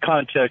in that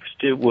context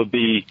it would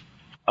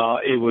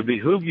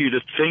behoove you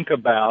to think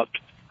about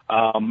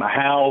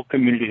how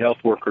community health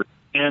workers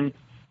can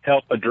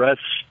help address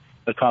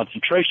the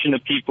concentration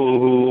of people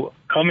who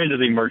come into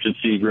the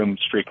emergency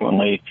rooms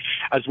frequently,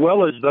 as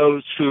well as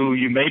those who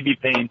you may be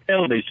paying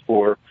penalties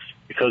for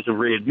because of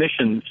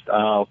readmissions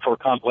for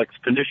complex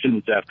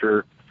conditions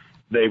after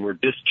they were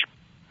discharged,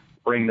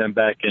 bring them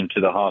back into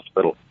the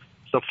hospital.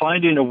 So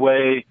finding a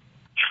way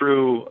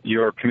through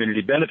your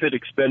community benefit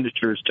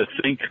expenditures to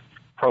think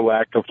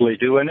proactively,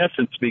 to in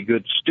essence be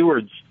good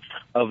stewards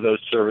of those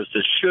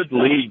services, should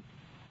lead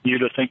you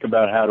to think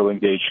about how to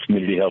engage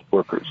community health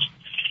workers.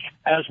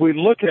 As we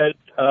look at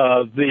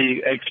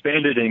the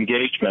expanded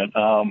engagement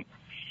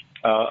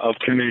of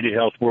community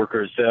health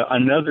workers,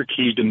 another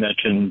key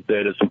dimension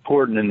that is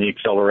important in the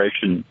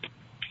acceleration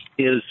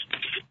is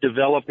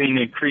developing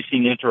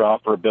increasing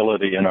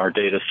interoperability in our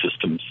data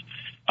systems.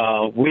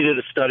 We did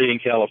a study in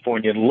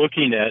California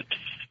looking at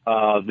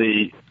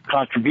the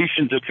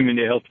contributions of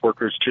community health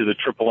workers to the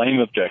triple aim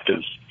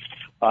objectives.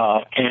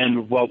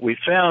 And what we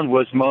found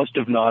was most,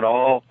 if not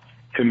all,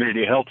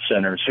 community health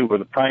centers, who were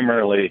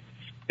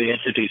the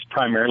entities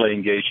primarily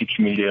engaging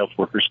community health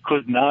workers,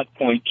 could not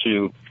point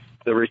to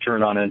the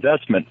return on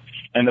investment.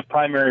 And the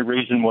primary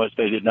reason was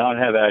they did not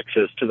have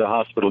access to the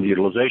hospital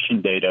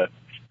utilization data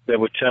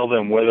that would tell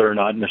them whether or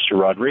not Mr.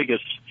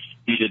 Rodriguez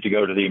needed to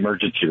go to the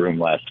emergency room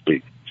last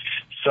week.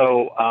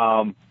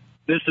 So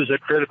this is a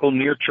critical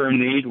near-term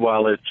need.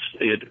 While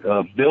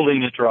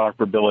building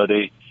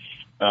interoperability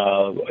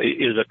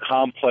is a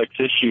complex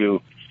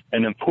issue,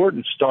 an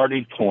important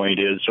starting point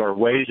are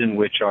ways in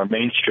which our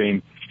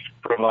mainstream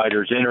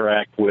providers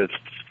interact with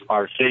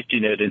our safety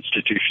net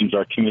institutions,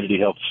 our community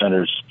health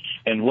centers,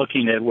 and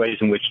looking at ways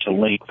in which to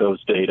link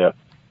those data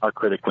are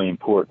critically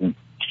important.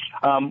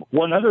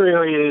 One other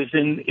area is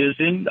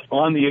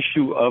on the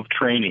issue of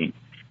training.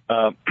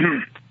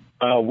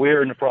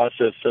 We're in the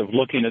process of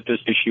looking at this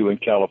issue in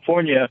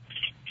California,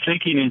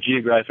 thinking in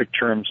geographic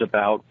terms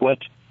about what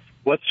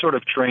sort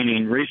of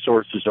training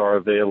resources are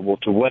available,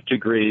 to what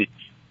degree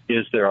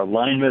is there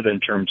alignment in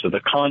terms of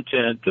the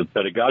content, the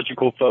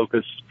pedagogical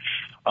focus,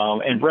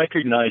 and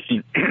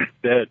recognizing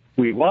that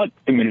we want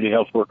community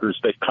health workers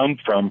that come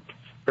from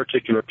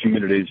particular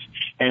communities,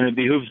 and it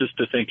behooves us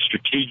to think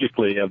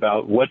strategically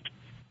about what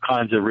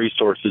kinds of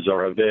resources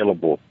are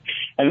available.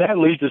 And that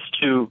leads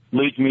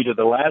me to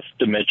the last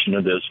dimension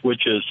of this,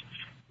 which is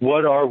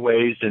what are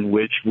ways in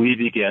which we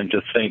begin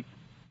to think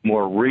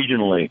more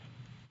regionally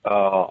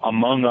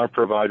among our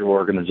provider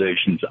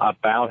organizations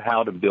about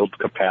how to build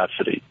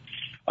capacity.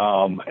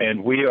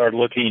 And we are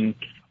looking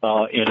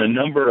in a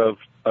number of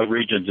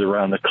regions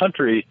around the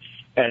country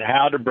at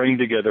how to bring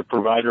together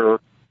provider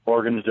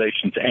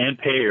organizations and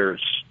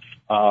payers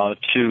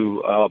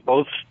to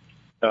both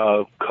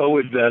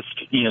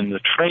co-invest in the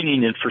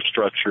training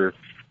infrastructure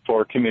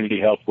for community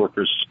health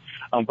workers,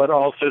 but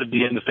also to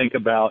begin to think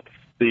about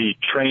the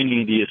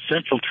training, the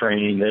essential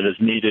training that is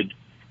needed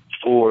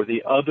for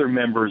the other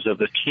members of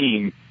the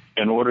team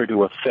in order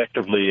to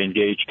effectively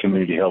engage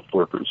community health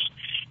workers.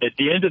 At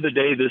the end of the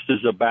day, this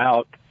is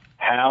about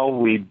how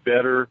we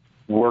better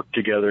work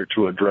together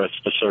to address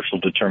the social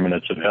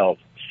determinants of health.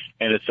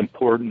 And it's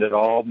important that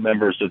all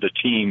members of the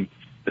team,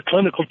 the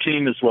clinical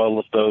team as well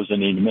as those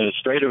in the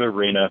administrative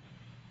arena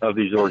of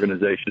these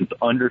organizations,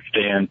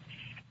 understand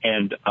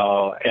and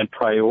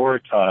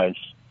prioritize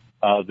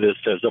this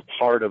as a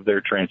part of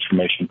their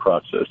transformation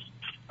process.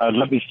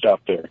 Let me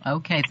stop there.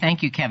 Okay,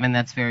 thank you, Kevin.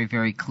 That's very,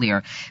 very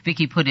clear.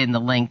 Vicki put in the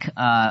link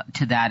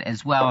to that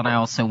as well, and I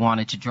also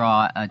wanted to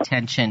draw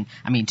attention,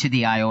 to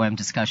the IOM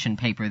discussion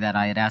paper that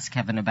I had asked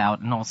Kevin about,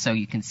 and also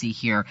you can see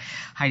here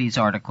Heidi's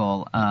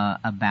article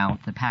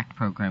about the PACT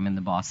program in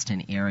the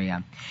Boston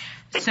area.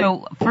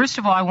 So, first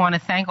of all, I want to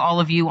thank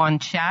all of you on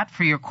chat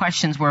for your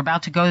questions. We're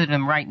about to go to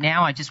them right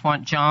now. I just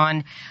want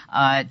John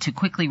to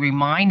quickly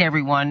remind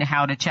everyone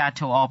how to chat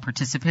to all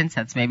participants.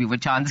 That's maybe what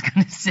John's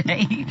going to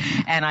say.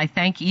 And I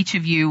thank each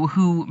of you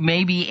who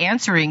may be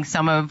answering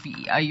some of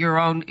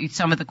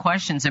the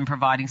questions and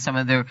providing some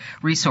of the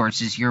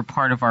resources. You're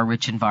part of our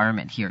rich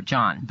environment here.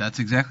 John. That's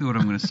exactly what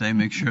I'm going to say.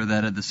 Make sure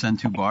that at the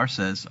send to bar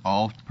says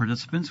all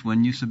participants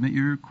when you submit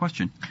your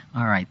question.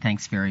 All right.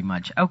 Thanks very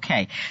much.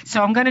 Okay.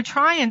 So I'm going to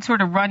try and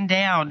sort of run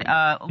down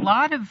a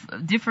lot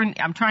of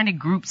different, I'm trying to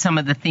group some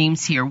of the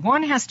themes here.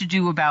 One has to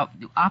do about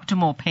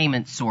optimal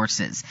payment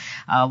sources.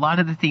 A lot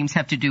of the themes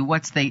have to do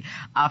what's the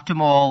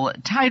optimal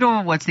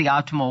title, what's the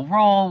optimal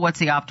role, what's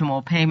the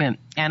optimal payment.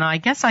 And I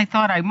guess I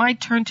thought I might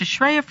turn to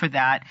Shreya for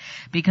that,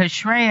 because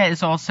Shreya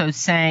is also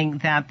saying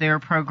that their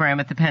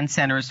program at the Penn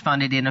Center is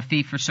funded in a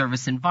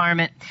fee-for-service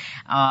environment.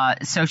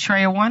 So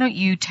Shreya, why don't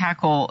you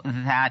tackle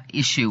that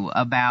issue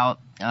about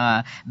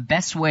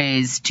best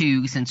ways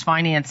to, since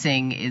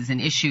financing is an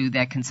issue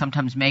that can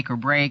sometimes make or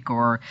break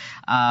or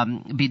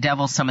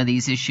bedevil some of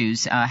these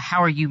issues,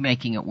 how are you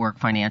making it work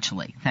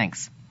financially?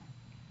 Thanks.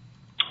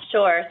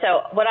 Sure.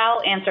 So what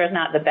I'll answer is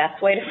not the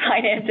best way to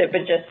finance it,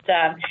 but just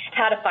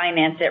how to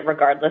finance it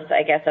regardless,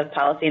 I guess, of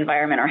policy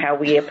environment or how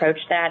we approach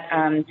that.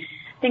 I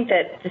think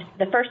that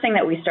the first thing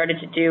that we started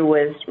to do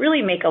was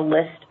really make a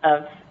list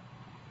of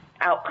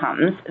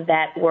outcomes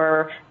that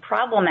were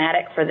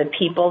problematic for the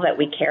people that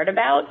we cared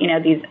about.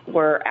 These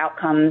were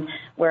outcomes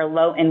where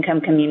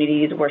low-income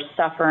communities were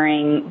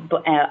suffering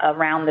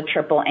around the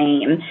triple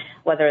aim,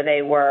 whether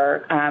they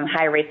were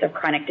high rates of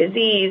chronic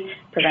disease,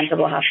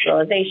 preventable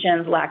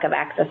hospitalizations, lack of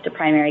access to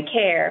primary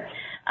care.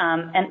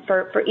 And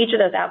for each of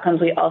those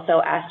outcomes, we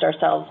also asked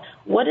ourselves,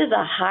 what is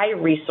a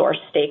high-resource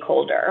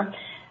stakeholder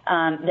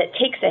that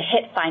takes a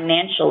hit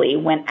financially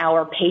when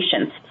our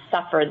patients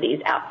suffer these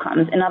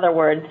outcomes? In other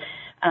words,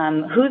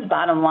 whose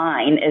bottom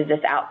line is this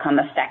outcome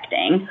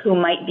affecting? Who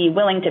might be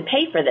willing to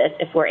pay for this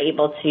if we're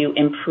able to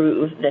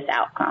improve this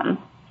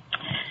outcome?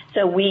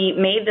 So we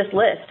made this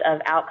list of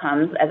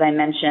outcomes, as I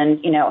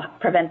mentioned,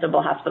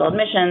 preventable hospital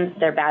admissions.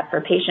 They're bad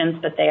for patients,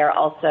 but they are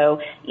also,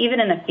 even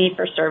in a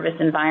fee-for-service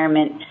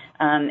environment,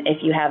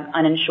 if you have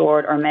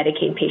uninsured or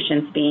Medicaid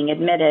patients being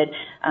admitted,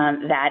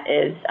 that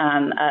is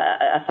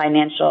a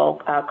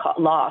financial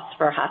loss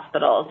for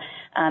hospitals.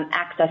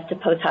 Access to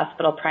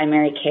post-hospital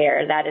primary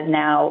care, that is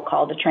now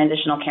called a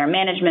transitional care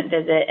management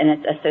visit, and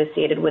it's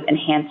associated with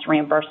enhanced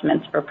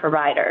reimbursements for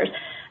providers.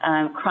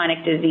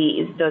 Chronic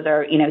disease, those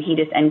are,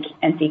 HEDIS and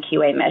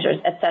NCQA measures,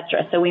 et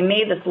cetera. So we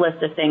made this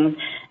list of things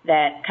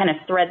that kind of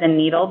thread the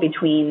needle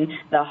between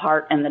the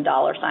heart and the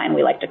dollar sign,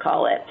 we like to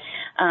call it.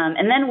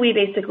 And then we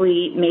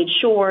basically made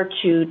sure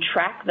to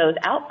track those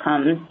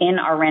outcomes in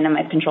our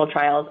randomized controlled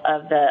trials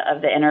of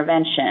the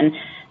intervention,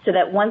 so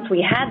that once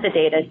we had the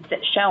data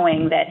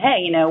showing that,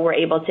 hey, we're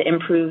able to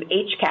improve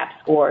HCAP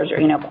scores or,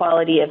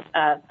 quality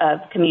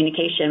of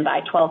communication by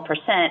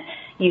 12%,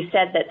 you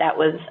said that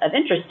was of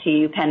interest to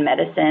you, Penn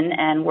Medicine,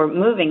 and we're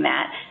moving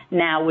that.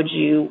 Now would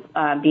you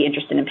be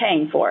interested in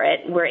paying for it?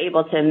 We're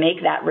able to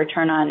make that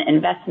return on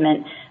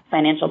investment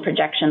financial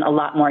projection a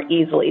lot more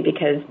easily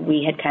because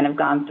we had kind of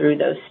gone through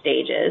those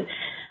stages.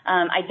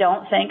 I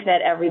don't think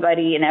that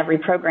everybody in every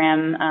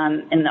program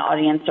in the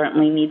audience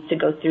certainly needs to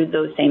go through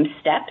those same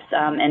steps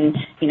and,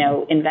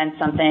 invent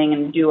something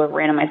and do a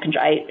randomized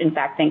control. I, in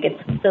fact, think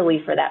it's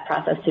silly for that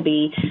process to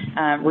be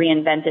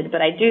reinvented.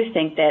 But I do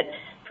think that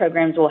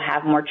programs will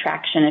have more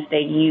traction if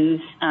they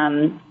use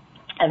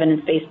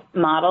evidence-based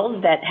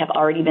models that have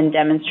already been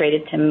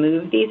demonstrated to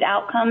move these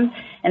outcomes.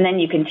 And then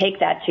you can take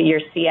that to your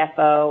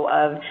CFO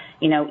of,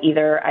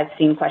 either I've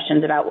seen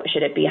questions about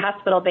should it be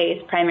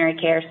hospital-based, primary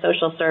care,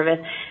 social service,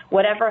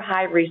 whatever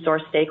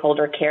high-resource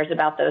stakeholder cares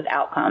about those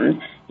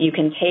outcomes. You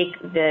can take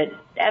the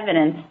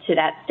evidence to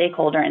that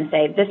stakeholder and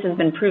say, this has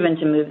been proven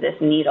to move this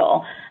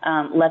needle.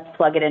 Let's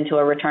plug it into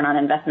a return on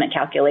investment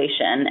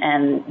calculation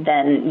and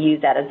then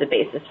use that as the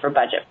basis for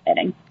budget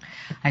setting.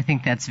 I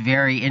think that's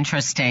very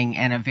interesting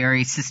and a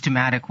very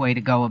systematic way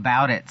to go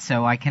about it.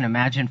 So I can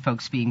imagine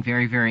folks being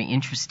very, very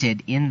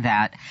interested in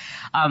that.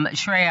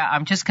 Shreya,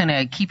 I'm just going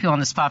to keep you on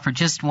the spot for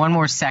just one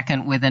more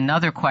second with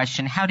another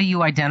question. How do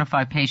you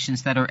identify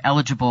patients that are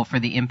eligible for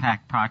the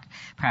impact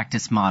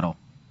practice model?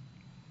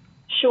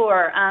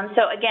 Sure.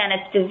 So again,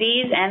 it's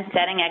disease and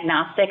setting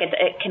agnostic.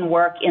 It can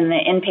work in the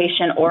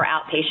inpatient or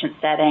outpatient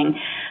setting.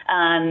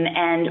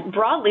 And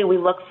broadly, we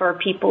look for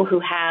people who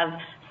have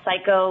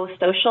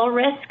psychosocial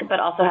risk, but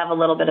also have a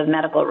little bit of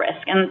medical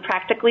risk. And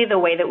practically the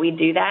way that we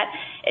do that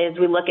is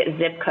we look at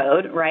zip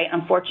code, right?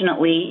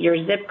 Unfortunately,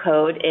 your zip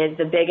code is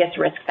the biggest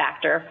risk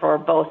factor for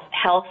both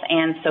health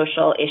and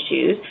social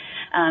issues.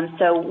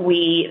 So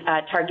we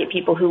target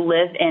people who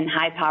live in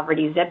high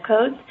poverty zip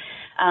codes,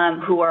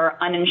 who are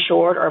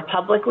uninsured or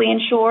publicly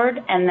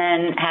insured, and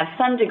then have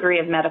some degree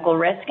of medical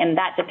risk, and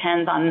that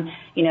depends on,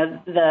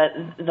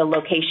 the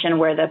location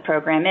where the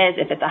program is.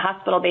 If it's a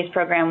hospital-based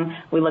program,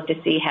 we look to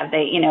see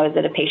is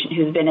it a patient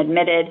who's been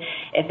admitted?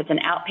 If it's an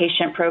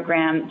outpatient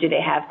program, do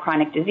they have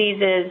chronic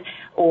diseases?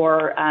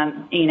 Or,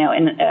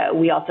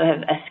 we also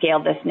have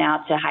scaled this now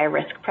to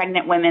high-risk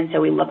pregnant women,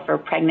 so we look for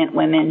pregnant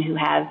women who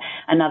have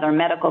another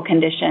medical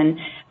condition.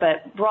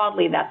 But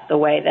broadly, that's the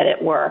way that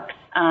it works.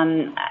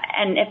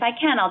 And if I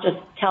can, I'll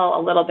just tell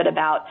a little bit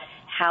about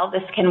how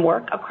this can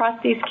work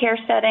across these care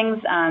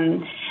settings.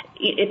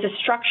 It's a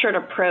structured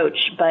approach,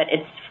 but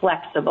it's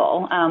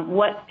flexible.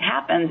 What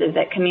happens is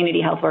that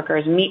community health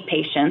workers meet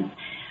patients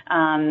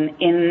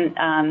in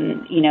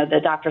the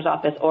doctor's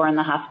office or in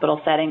the hospital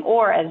setting,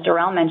 or, as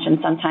Darrell mentioned,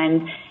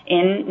 sometimes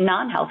in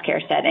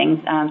non-healthcare settings,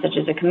 such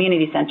as a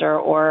community center,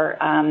 or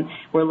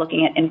we're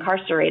looking at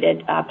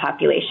incarcerated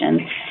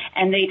populations.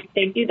 And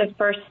they do the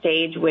first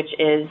stage, which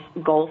is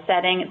goal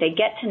setting. They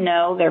get to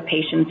know their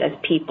patients as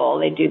people.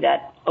 They do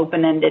that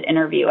open-ended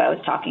interview I was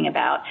talking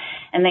about.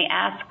 And they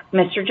ask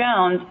Mr.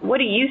 Jones, what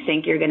do you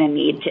think you're going to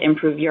need to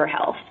improve your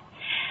health?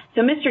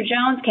 So Mr.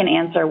 Jones can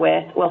answer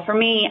with, well, for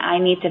me, I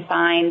need to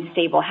find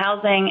stable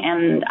housing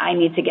and I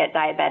need to get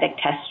diabetic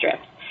test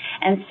strips.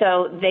 And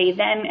so they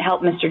then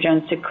help Mr.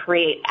 Jones to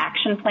create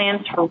action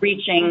plans for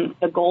reaching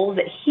the goals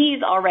that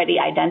he's already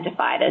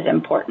identified as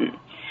important.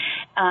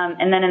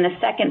 And then in the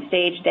second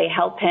stage, they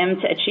help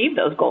him to achieve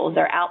those goals.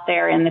 They're out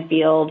there in the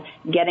field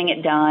getting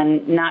it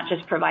done, not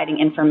just providing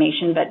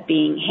information, but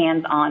being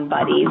hands-on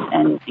buddies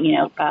and,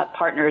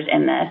 partners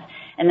in this.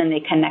 And then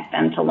they connect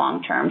them to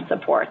long-term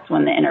supports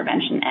when the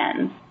intervention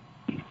ends.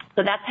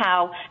 So that's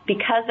how,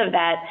 because of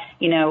that,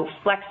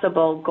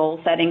 flexible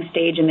goal-setting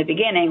stage in the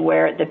beginning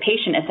where the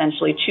patient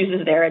essentially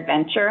chooses their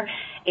adventure,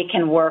 it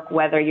can work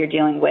whether you're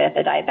dealing with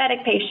a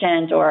diabetic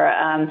patient or,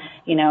 an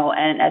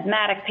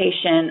asthmatic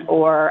patient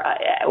or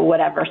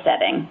whatever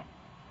setting.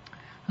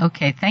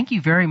 Okay, thank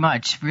you very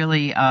much.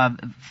 Really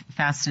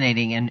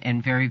fascinating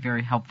and very,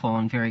 very helpful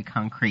and very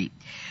concrete.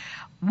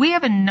 We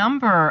have a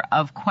number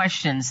of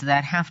questions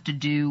that have to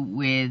do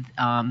with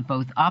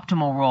both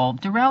optimal role.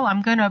 Darrell,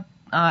 I'm going to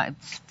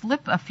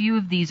flip a few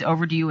of these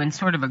over to you in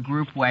sort of a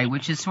group way,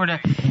 which is sort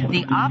of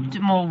the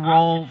optimal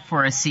role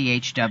for a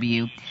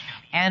CHW,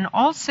 and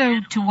also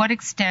to what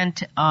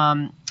extent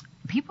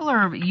people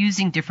are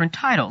using different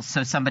titles.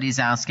 So somebody's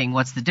asking,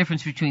 what's the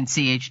difference between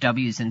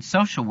CHWs and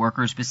social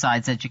workers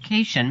besides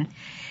education?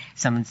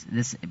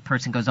 This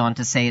person goes on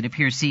to say, it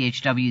appears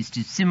CHWs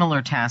do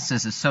similar tasks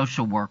as a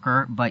social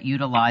worker, but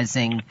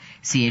utilizing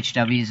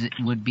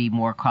CHWs would be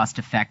more cost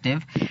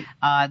effective.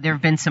 There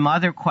have been some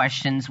other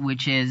questions,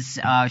 which is,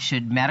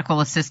 should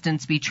medical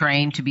assistants be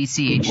trained to be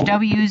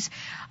CHWs?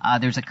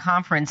 There's a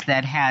conference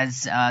that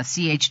has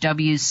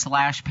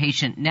CHWs /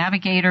 patient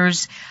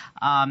navigators.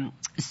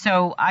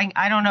 So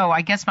I don't know.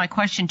 I guess my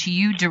question to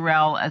you,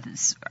 Darrell,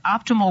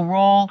 optimal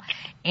role,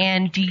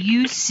 and do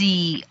you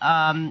see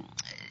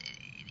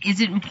is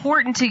it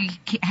important to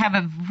have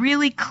a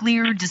really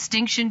clear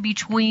distinction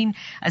between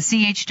a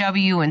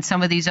CHW and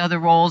some of these other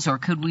roles, or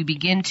could we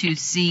begin to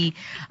see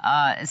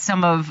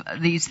some of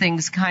these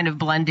things kind of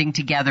blending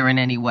together in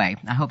any way?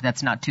 I hope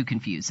that's not too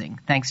confusing.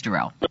 Thanks,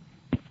 Darrell.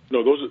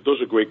 No,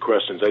 those are great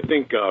questions. I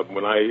think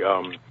when I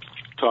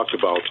talked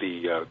about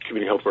the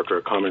Community Health Worker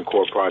Common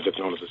Core project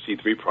known as the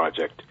C3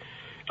 project,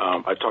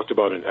 I talked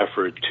about an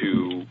effort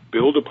to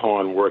build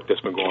upon work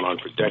that's been going on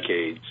for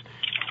decades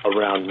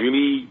around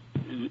really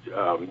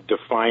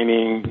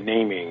defining,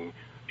 naming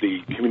the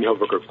community health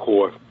worker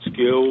core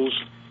skills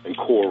and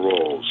core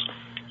roles.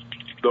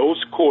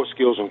 Those core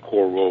skills and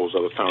core roles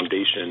are the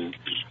foundation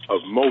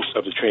of most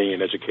of the training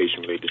and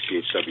education related to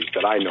CHWs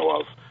that I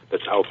know of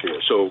that's out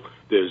there. So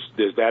there's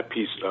that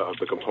piece of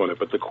the component.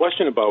 But the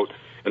question about,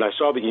 and I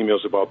saw the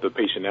emails about the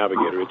patient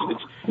navigator,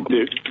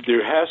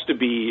 there has to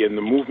be in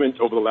the movement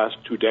over the last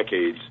 2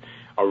 decades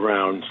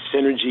around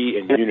synergy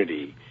and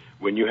unity.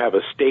 When you have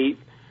a state,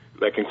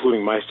 like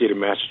including my state of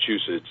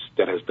Massachusetts,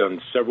 that has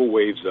done several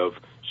waves of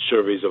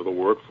surveys of the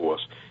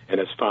workforce and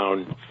has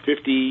found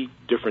 50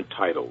 different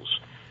titles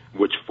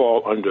which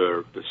fall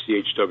under the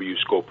CHW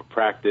scope of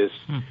practice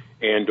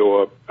and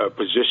or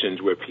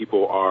positions where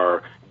people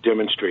are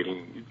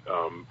demonstrating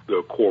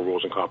the core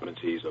roles and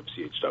competencies of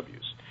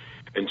CHWs.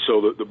 And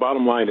so the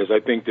bottom line is I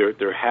think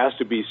there has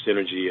to be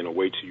synergy and a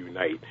way to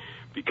unite,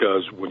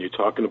 because when you're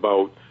talking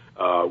about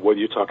whether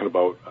you're talking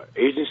about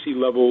agency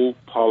level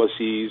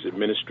policies,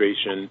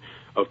 administration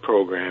of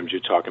programs,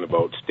 you're talking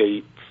about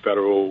state,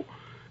 federal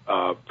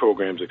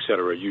programs, et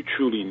cetera, you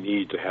truly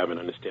need to have an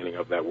understanding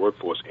of that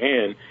workforce.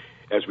 And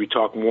as we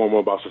talk more and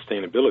more about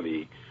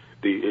sustainability,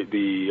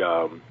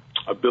 the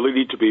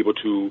ability to be able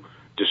to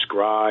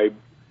describe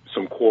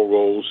some core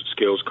roles,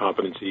 skills,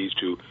 competencies,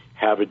 to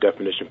have a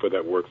definition for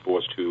that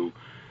workforce, to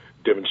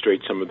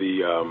demonstrate some of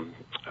the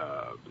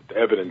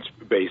evidence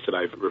base that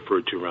I've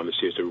referred to around the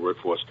CSW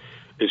workforce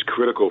is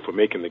critical for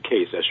making the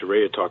case, as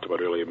Sharaya talked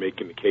about earlier,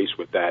 making the case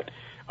with that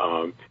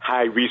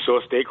high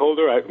resource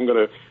stakeholder. I'm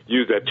going to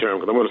use that term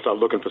because I'm going to start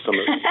looking for some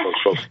of those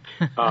folks.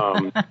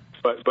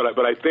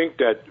 But I think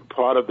that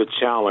part of the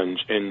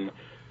challenge and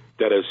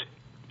that has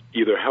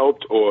either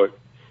helped or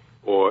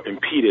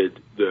impeded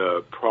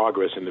the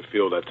progress in the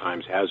field at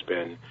times has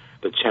been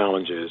the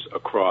challenges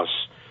across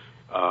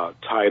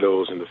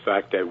titles and the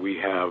fact that we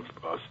have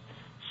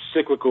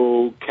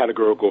cyclical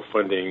categorical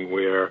funding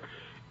where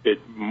it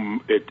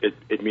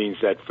means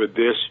that for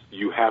this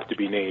you have to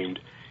be named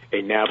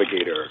a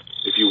navigator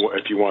if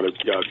you want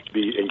to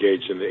be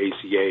engaged in the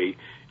ACA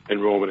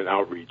enrollment and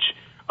outreach.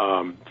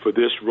 For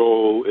this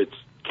role, it's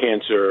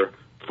cancer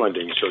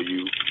funding, so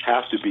you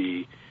have to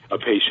be a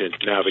patient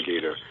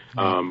navigator.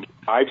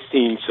 I've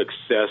seen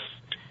success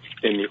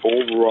in the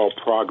overall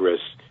progress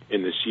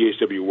in the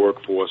CHW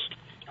workforce,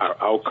 our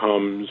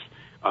outcomes,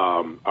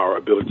 our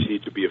ability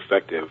to be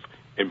effective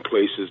in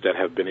places that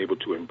have been able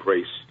to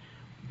embrace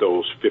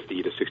those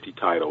 50 to 60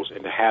 titles,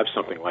 and to have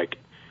something like,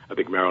 I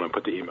think Marilyn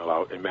put the email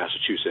out in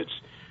Massachusetts,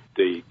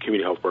 the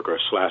Community Health Worker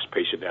 /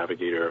 Patient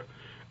Navigator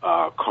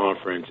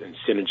conference and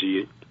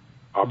synergy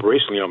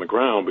operationally on the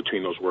ground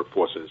between those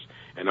workforces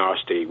in our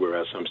state,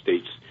 whereas some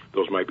states,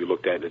 those might be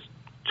looked at as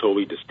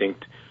totally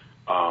distinct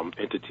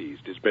entities.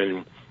 There's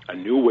been a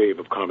new wave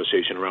of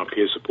conversation around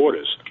peer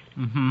supporters.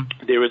 Mm-hmm.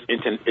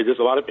 There's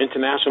a lot of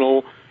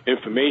international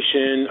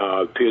information.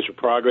 Peers for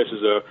Progress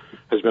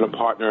has been a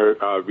partner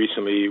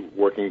recently,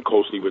 working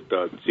closely with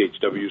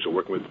CHWs, or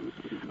working with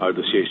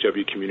the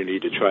CHW community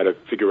to try to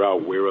figure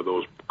out where are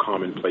those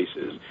common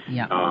places.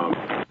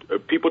 Yeah.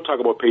 People talk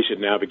about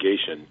patient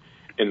navigation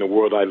in the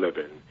world I live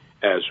in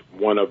as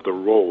one of the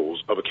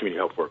roles of a community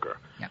health worker.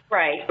 Yeah.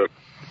 Right.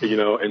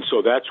 And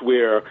so that's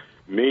where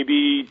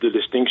maybe the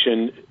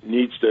distinction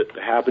needs to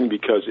happen,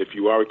 because if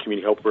you are a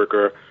community health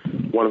worker,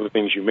 one of the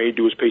things you may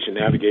do is patient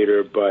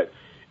navigator, but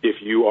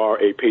if you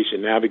are a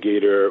patient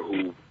navigator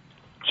who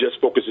just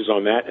focuses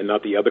on that and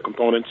not the other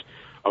components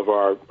of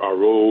our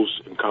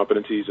roles and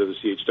competencies as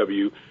a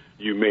CHW,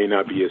 you may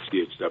not be a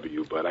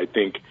CHW. But I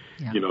think,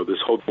 this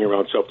whole thing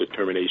around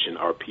self-determination,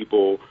 our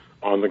people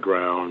on the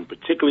ground,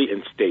 particularly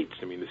in states.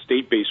 I mean, the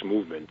state-based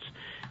movements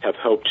have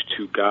helped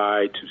to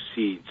guide, to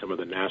seed some of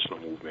the national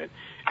movement,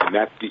 and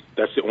that's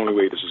the only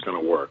way this is going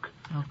to work.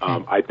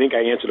 Okay. I think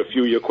I answered a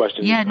few of your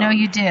questions. Yeah, no,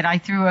 you did. I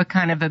threw a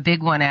kind of a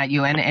big one at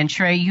you, and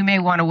Shrey, you may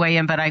want to weigh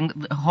in, but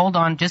hold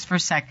on just for a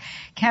sec.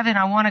 Kevin,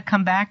 I want to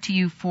come back to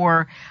you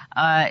for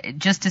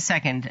just a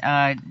second.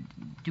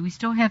 Do we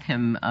still have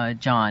him,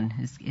 John?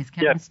 Is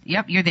Kevin? Yes.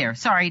 Yep, you're there.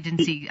 Sorry, I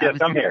didn't see. Yes,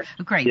 I'm here.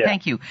 Great, yeah.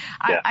 Thank you.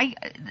 Yeah.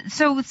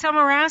 So some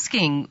are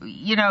asking,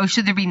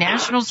 should there be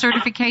national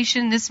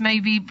certification? This may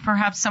be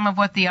perhaps some of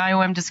what the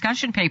IOM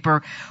discussion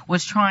paper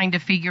was trying to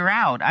figure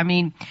out. I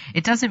mean,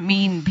 it doesn't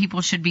mean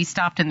people should be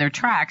stopped in their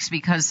tracks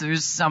because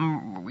there's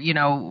some,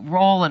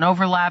 role and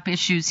overlap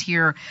issues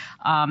here.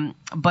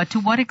 But to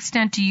what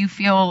extent do you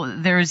feel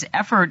there's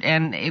effort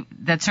and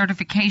that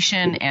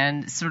certification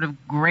and sort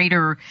of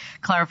greater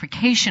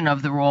clarification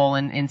of the role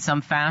in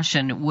some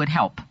fashion would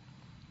help?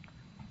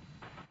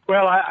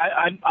 Well,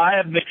 I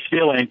have mixed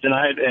feelings, and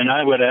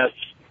I would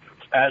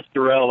ask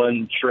Darrell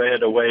and Shreya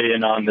to weigh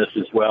in on this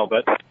as well.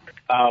 But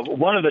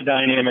one of the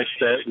dynamics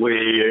that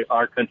we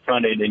are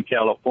confronting in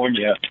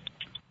California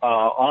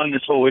on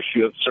this whole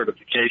issue of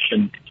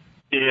certification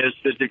is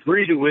the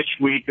degree to which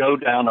we go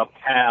down a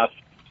path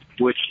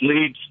which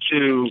leads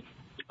to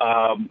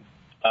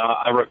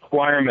a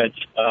requirement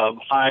of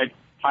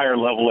higher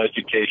level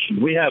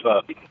education. We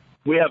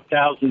have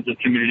thousands of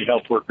community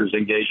health workers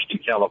engaged in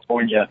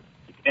California,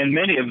 and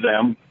many of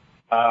them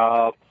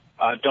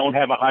don't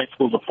have a high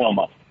school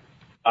diploma,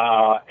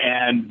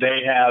 and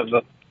they have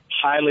a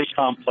highly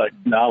complex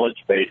knowledge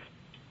base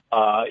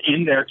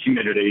in their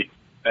community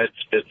that's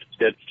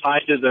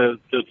tied to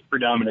the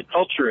predominant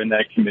culture in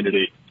that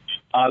community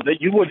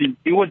that you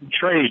wouldn't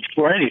trade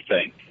for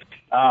anything.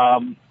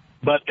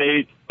 But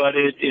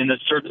in a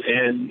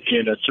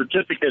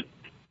certificate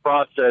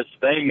process,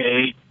 they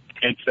may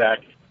in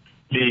fact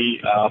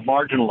be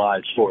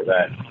marginalized for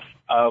that.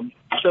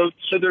 So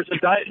there's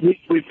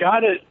we've got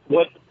to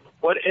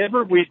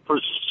whatever we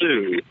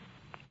pursue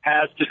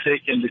has to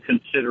take into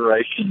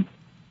consideration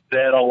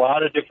that a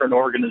lot of different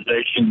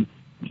organizations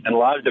and a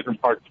lot of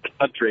different parts of the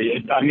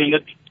country. I mean,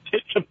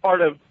 it's a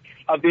part of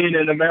being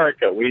in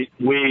America. We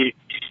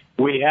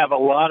we have a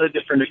lot of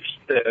different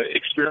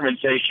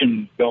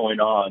experimentation going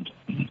on,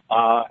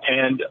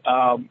 and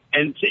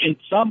in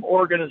some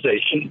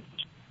organizations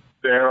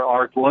there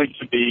are going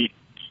to be,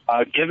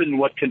 given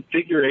what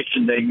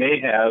configuration they may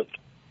have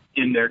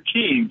in their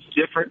teams,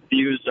 different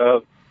views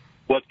of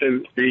what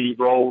the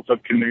roles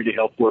of community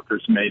health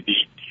workers may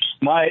be.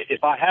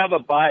 If I have a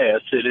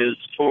bias, it is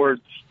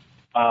towards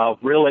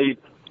really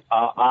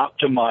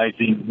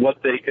optimizing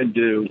what they can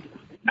do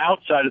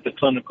outside of the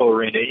clinical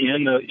arena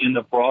in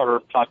the broader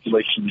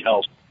population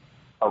health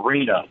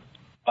arena,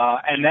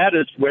 and that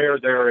is where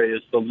there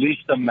is the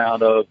least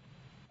amount of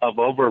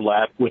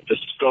overlap with the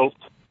scope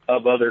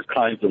of other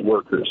kinds of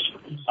workers.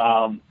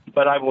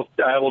 But I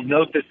will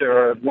note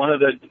that one of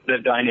the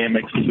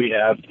dynamics that we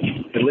have,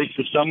 at least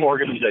with some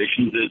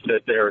organizations, is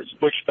that there is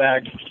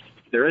pushback.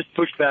 There is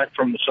pushback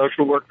from the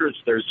social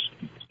workers. There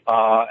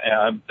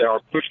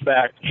are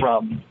pushback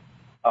from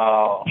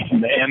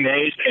the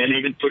MAs and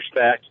even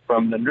pushback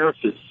from the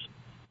nurses.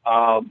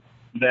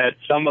 That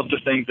some of the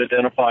things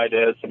identified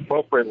as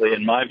appropriately,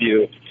 in my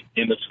view,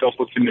 in the scope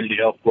of community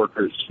health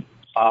workers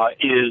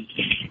is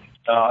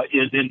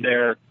in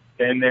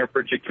their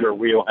particular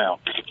wheelhouse.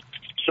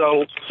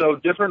 So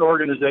different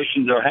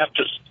organizations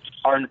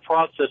are in the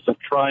process of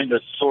trying to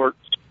sort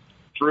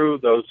through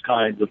those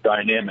kinds of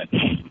dynamics.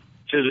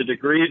 To the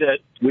degree that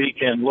we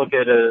can look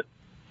at a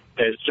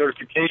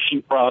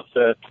certification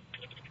process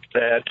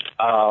that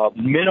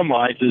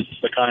minimizes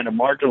the kind of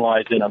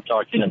marginalizing I'm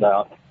talking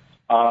about,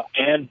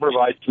 and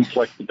provides some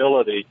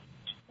flexibility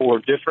for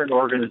different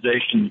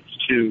organizations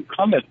to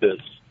come at this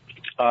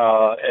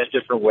at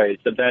different ways,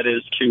 and that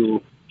is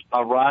to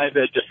arrive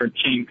at different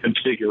team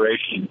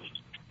configurations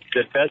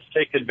that best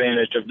take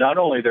advantage of not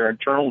only their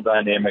internal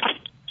dynamics,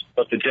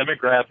 but the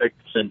demographics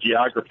and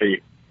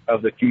geography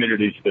of the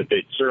communities that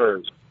they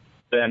serve.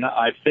 Then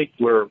I think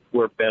we're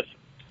best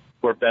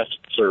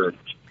served.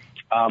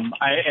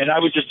 I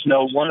would just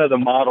note one of the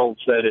models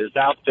that is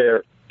out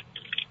there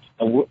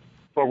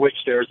for which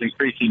there is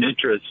increasing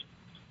interest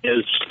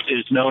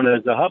is known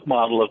as the hub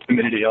model of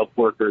community health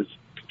workers.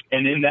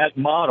 And in that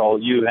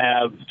model, you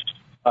have,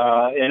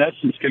 in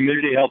essence,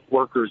 community health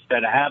workers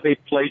that have a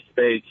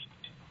place-based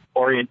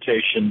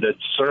orientation that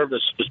serve a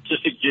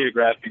specific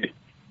geographic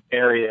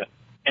area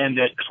and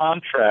that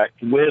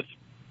contract with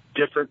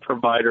different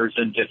providers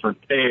and different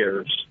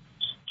payers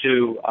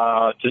to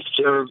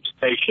serve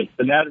patients.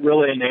 And that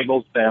really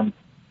enables them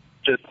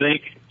to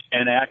think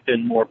and act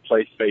in more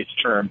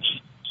place-based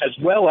terms, as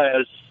well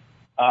as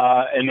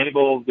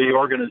enable the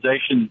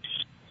organizations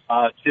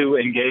to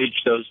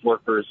engage those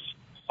workers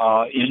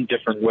in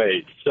different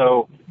ways.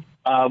 So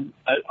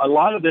a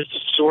lot of this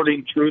is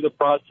sorting through the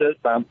process,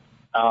 and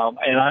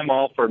I'm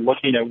all for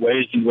looking at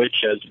ways in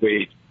which, as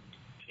we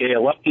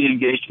scale up the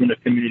engagement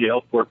of community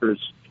health workers,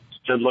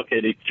 to look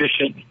at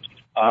efficient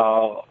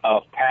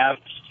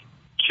paths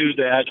to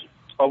that.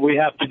 But we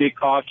have to be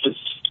cautious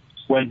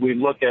when we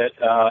look at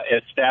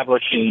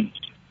establishing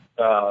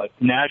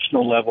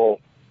national level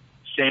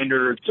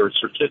standards or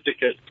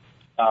certificates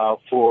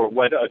for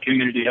what a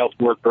community health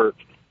worker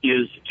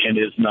is and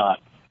is not.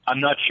 I'm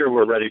not sure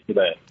we're ready for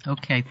that.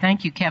 Okay.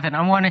 Thank you, Kevin.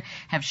 I want to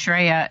have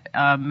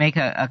Shreya make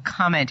a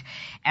comment,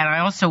 and I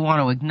also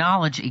want to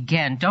acknowledge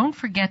again, don't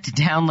forget to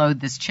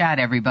download this chat,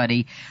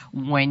 everybody.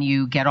 When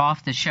you get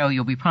off the show,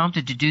 you'll be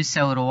prompted to do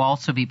so. It'll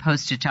also be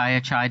posted to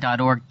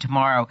IHI.org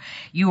tomorrow.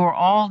 You are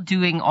all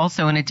doing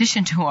also, in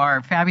addition to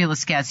our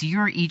fabulous guests,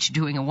 you're each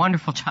doing a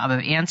wonderful job of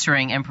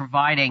answering and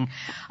providing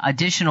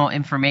additional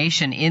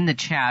information in the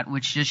chat,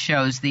 which just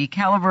shows the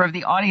caliber of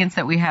the audience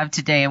that we have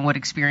today and what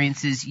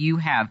experiences you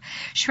have.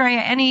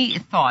 Shreya, any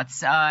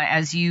thoughts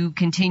as you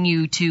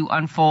continue to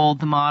unfold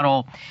the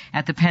model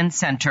at the Penn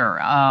Center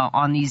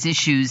on these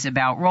issues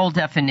about role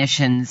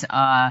definitions,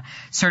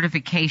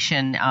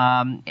 certification,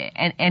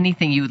 and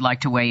anything you would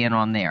like to weigh in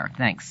on there?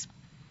 Thanks.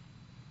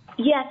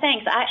 Yeah,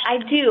 thanks. I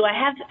do. I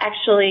have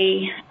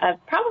actually a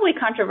probably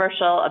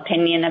controversial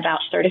opinion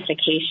about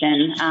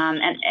certification.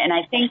 And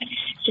I think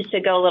just to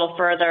go a little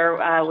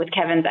further with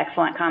Kevin's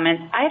excellent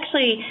comments, I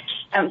actually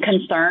am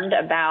concerned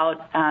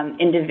about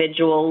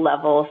individual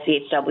level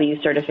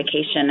CHW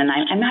certification, and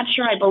I'm not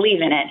sure I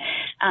believe in it.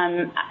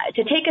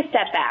 To take a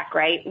step back,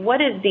 right, what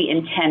is the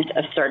intent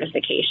of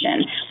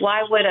certification?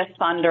 Why would a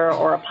funder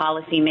or a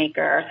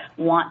policymaker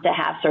want to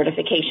have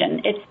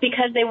certification? It's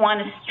because they want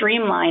to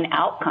streamline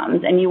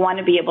outcomes, and you want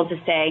to be able to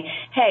say,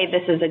 hey,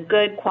 this is a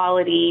good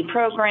quality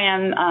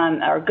program,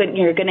 or good,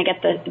 you're going to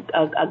get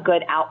a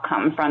good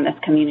outcome from this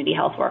community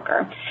health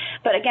worker.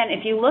 But again,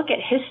 if you look at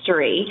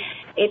history,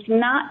 it's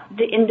not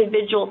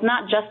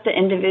just the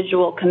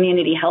individual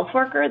community health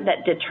worker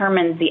that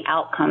determines the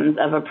outcomes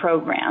of a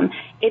program.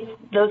 It's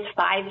those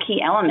 5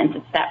 key elements.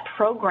 It's that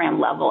program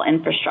level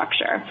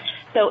infrastructure.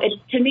 So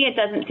to me, it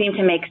doesn't seem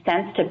to make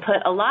sense to put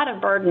a lot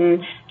of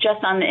burden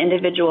just on the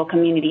individual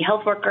community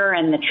health worker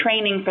and the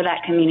training for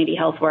that community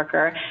health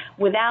worker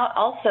without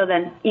also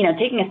then,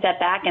 taking a step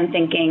back and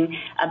thinking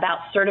about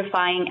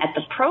certifying at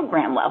the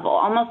program level,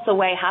 almost the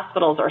way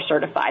hospitals are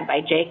certified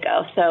by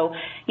JCAHO. So,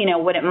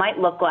 what it might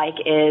look like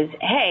is,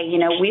 hey,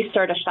 we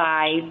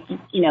certify,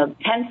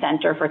 Penn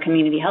Center for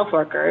Community Health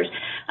Workers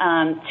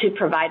to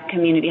provide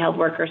community health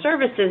worker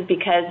services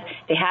because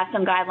they have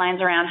some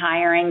guidelines around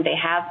hiring, they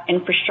have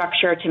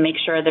infrastructure to make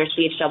sure their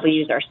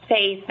CHWs are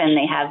safe and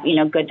they have,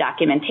 good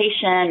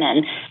documentation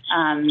and,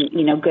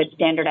 good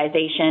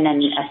standardization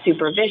and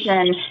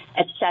supervision,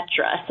 et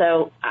cetera.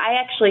 So I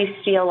actually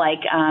feel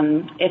like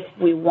if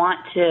we want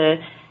to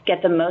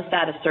get the most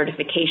out of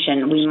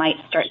certification, we might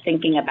start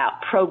thinking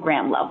about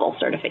program level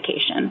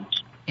certification.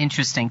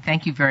 Interesting.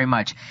 Thank you very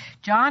much.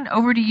 John,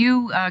 over to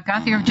you.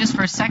 Got there just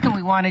for a second.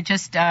 We want to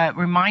just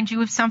remind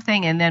you of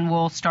something, and then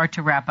we'll start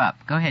to wrap up.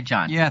 Go ahead,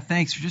 John. Yeah,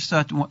 thanks. We just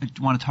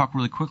want to talk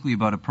really quickly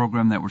about a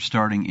program that we're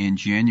starting in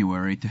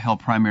January to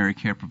help primary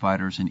care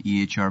providers in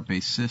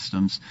EHR-based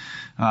settings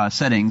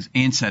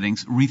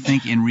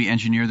rethink and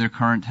re-engineer their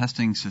current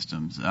testing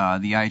systems. The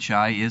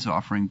IHI is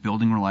offering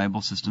Building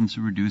Reliable Systems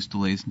to reduce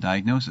delays in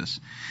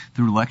diagnosis.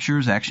 Through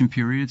lectures, action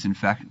periods, and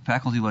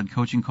faculty-led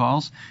coaching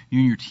calls, you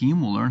and your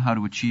team will learn how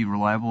to achieve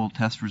reliable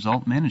test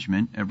result management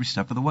every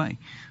step of the way.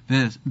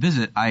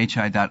 Visit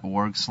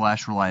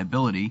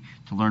ihi.org/reliability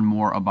to learn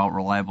more about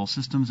reliable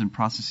systems and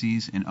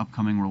processes and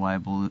upcoming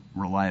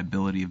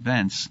reliability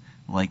events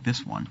like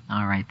this one.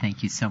 All right.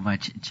 Thank you so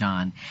much,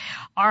 John.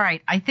 All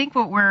right. I think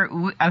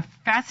a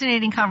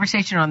fascinating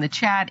conversation on the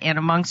chat and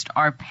amongst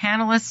our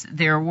panelists.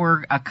 There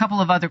were a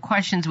couple of other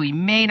questions we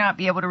may not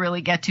be able to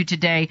really get to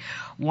today.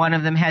 One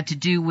of them had to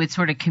do with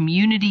sort of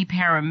community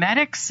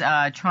paramedics,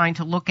 trying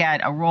to look at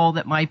a role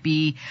that might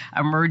be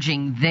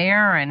emerging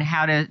there and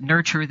how to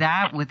nurture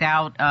that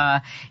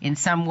without, in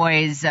some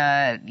ways,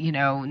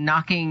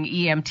 knocking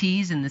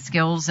EMTs and the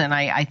skills. And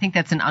I think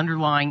that's an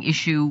underlying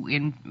issue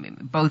in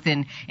both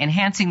in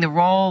enhancing the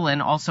role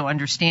and also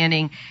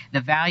understanding the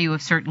value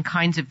of certain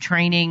kinds of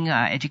training,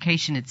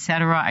 education, et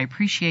cetera. I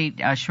appreciate,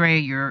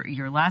 Shreya,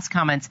 your last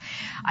comments.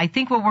 I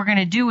think what we're going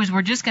to do is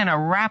we're just going to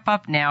wrap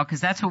up now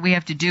because that's what we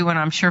have to do, and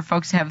I'm sure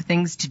folks have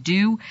things to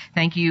do.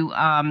 Thank you.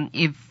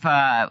 If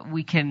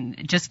we can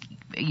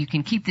you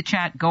can keep the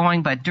chat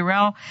going, but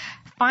Darrell,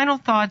 final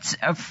thoughts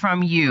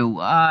from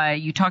you.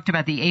 You talked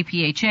about the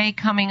APHA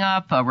coming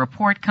up, a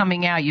report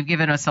coming out. You've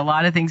given us a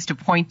lot of things to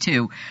point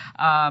to.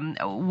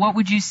 What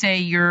would you say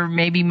you're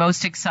maybe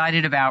most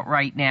excited about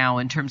right now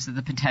in terms of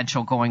the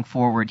potential going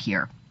forward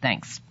here?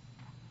 Thanks.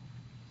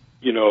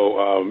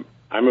 I'm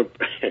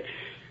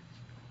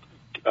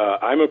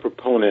a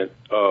proponent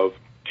of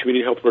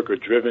community health worker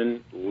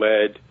driven,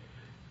 led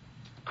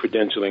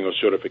credentialing or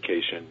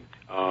certification.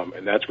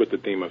 And that's with the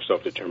theme of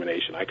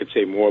self-determination. I could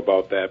say more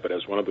about that, but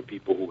as one of the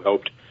people who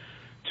helped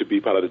to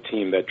be part of the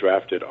team that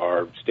drafted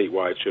our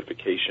statewide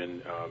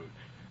certification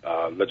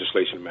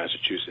legislation in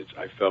Massachusetts,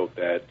 I felt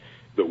that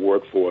the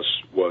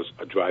workforce was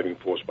a driving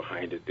force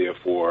behind it.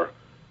 Therefore,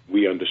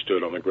 we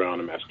understood on the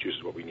ground in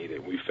Massachusetts what we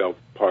needed. We felt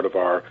part of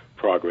our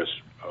progress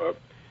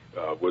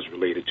was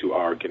related to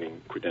our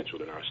getting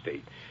credentialed in our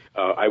state.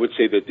 I would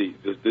say that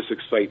this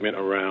excitement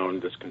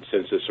around, this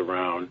consensus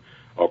around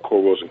our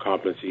core roles and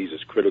competencies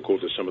is critical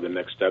to some of the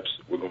next steps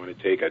we're going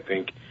to take. I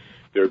think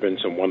there have been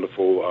some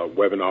wonderful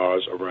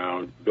webinars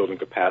around building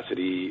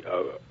capacity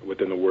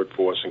within the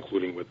workforce,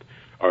 including with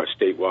our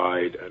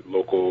statewide,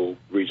 local,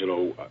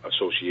 regional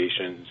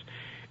associations.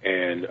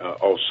 And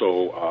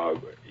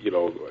also,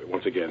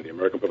 once again, the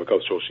American Public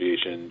Health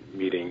Association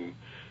meeting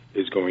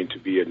is going to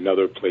be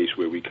another place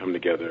where we come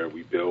together,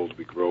 we build,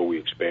 we grow, we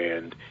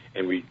expand,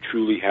 and we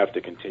truly have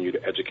to continue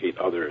to educate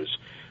others.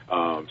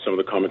 Some of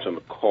the comments on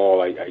the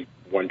call, I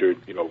wondered,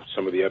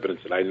 some of the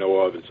evidence that I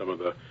know of and some of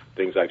the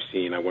things I've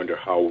seen, I wonder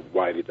how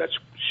widely that's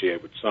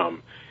shared with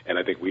some, and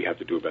I think we have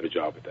to do a better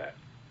job at that.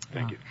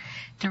 Thank you.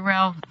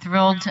 Darrell,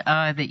 thrilled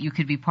that you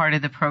could be part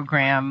of the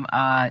program.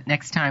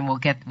 Next time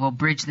we'll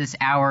bridge this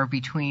hour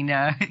between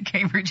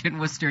Cambridge and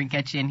Worcester and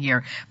get you in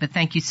here. But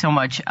thank you so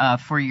much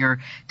for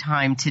your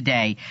time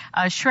today.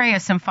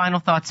 Shreya, some final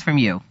thoughts from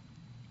you.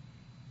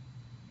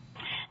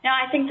 No,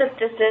 I think that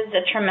this is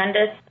a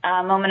tremendous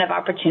moment of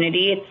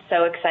opportunity. It's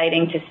so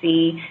exciting to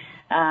see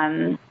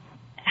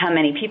how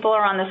many people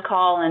are on this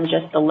call and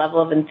just the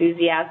level of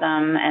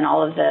enthusiasm and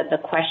all of the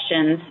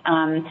questions.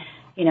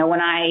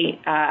 When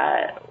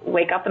I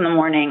wake up in the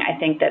morning, I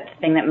think that the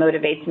thing that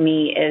motivates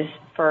me is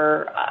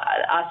for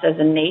us as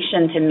a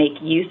nation to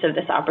make use of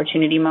this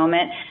opportunity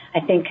moment. I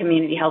think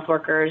community health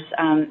workers,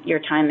 your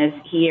time is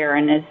here,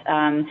 and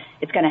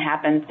it's going to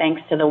happen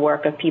thanks to the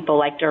work of people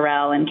like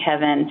Darrell and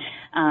Kevin.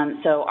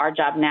 So our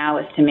job now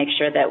is to make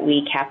sure that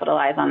we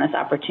capitalize on this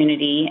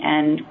opportunity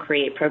and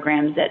create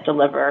programs that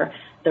deliver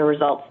the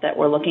results that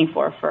we're looking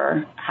for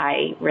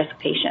high-risk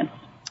patients.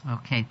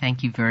 Okay,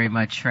 thank you very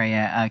much,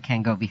 Shreya.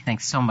 Ken Govey,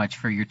 thanks so much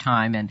for your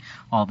time and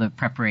all the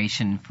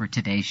preparation for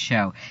today's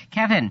show.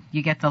 Kevin,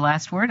 you get the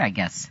last word, I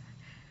guess.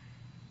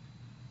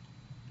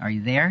 Are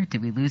you there?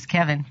 Did we lose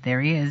Kevin? There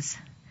he is.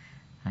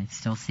 I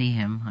still see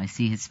him. I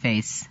see his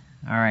face.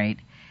 All right.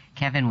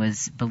 Kevin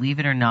was, believe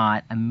it or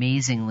not,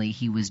 amazingly,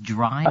 he was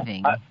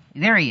driving.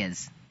 There he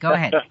is. Go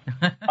ahead.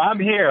 I'm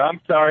here. I'm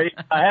sorry.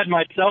 I had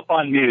myself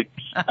on mute.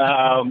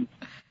 And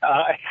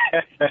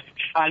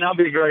I'll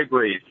be very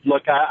brief.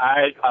 Look,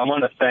 I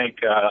want to thank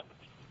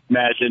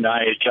Madge and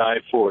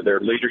IHI for their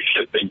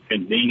leadership in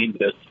convening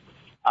this.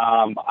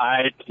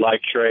 I,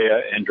 like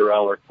Shreya and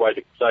Darrell, are quite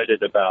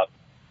excited about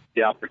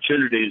the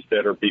opportunities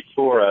that are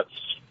before us,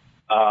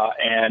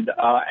 and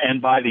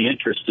by the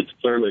interest that's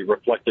clearly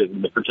reflected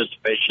in the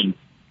participation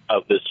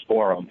of this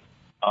forum.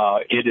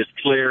 It is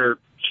clear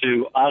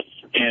to us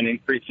and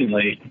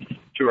increasingly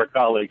to our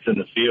colleagues in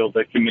the field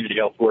that community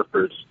health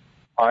workers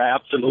are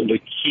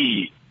absolutely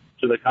key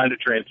to the kind of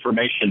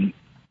transformation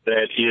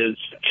that is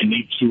and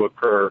needs to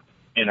occur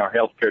in our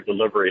healthcare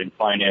delivery and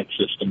finance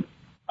system.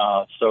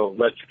 So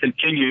let's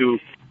continue.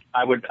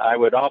 I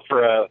would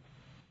offer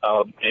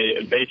a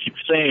basic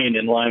saying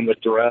in line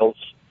with Darrell's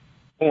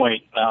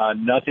point,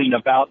 nothing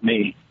about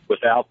me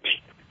without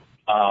me.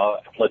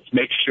 Let's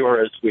make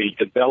sure as we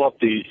develop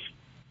these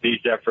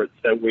efforts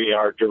that we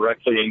are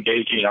directly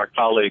engaging our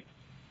colleagues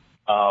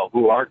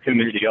who are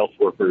community health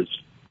workers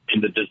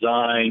in the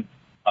design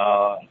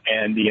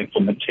and the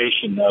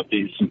implementation of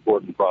these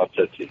important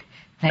processes.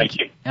 Thank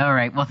you. All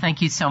right. Well,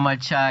 thank you so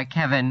much,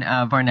 Kevin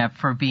Barnett,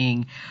 for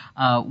being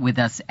with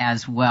us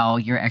as well.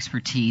 Your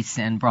expertise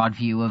and broad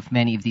view of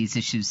many of these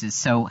issues is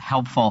so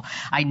helpful.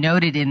 I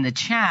noted in the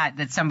chat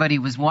that somebody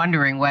was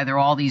wondering whether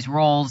all these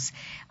roles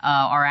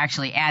are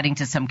actually adding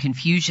to some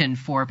confusion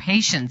for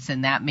patients,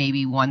 and that may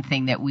be one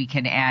thing that we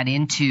can add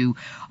into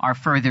our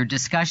further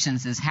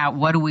discussions is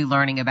what are we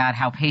learning about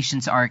how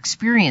patients are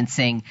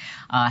experiencing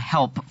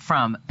help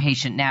from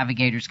patient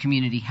navigators,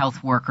 community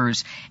health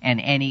workers,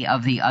 and any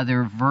of the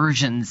other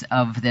versions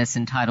of this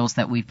and titles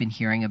that we've been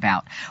hearing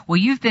about. Well,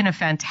 you've been a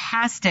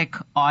fantastic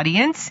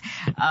audience,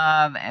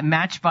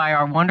 matched by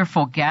our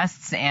wonderful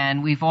guests,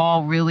 and we've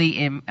all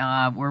really,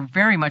 we're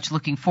very much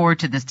looking forward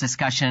to this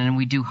discussion, and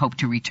we do hope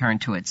to return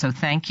to it. So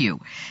thank you.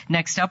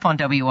 Next up on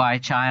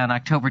WIHI on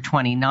October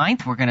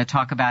 29th, we're going to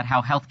talk about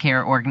how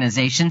healthcare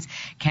organizations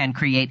can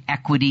create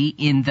equity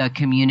in the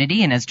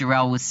community. And as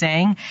Darrell was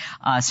saying,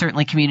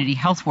 certainly community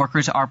health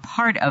workers are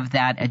part of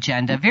that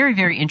agenda. Very,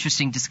 very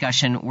interesting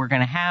discussion we're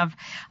going to have.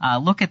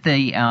 Look at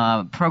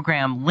the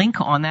program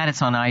link on that.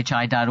 It's on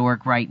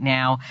IHI.org right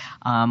now.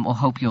 We'll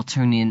hope you'll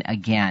tune in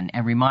again.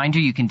 A reminder,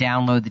 you can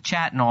download the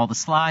chat and all the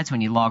slides when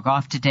you log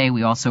off today.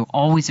 We also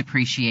always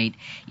appreciate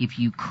if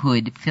you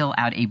could fill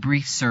out a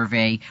brief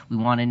survey. We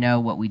want to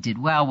know what we did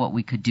well, what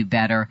we could do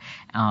better,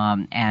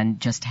 and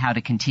just how to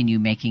continue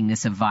making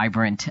this a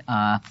vibrant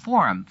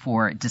forum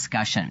for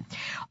discussion.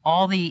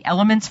 All the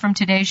elements from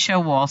today's show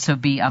will also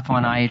be up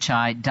on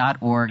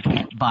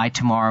IHI.org by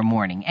tomorrow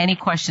morning. Any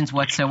questions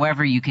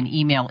whatsoever, you can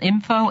email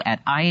info@IHI.org.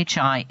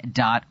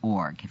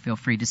 Feel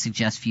free to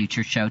suggest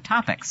future show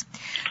topics.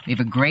 We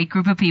have a great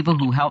group of people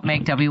who help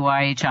make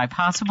WIHI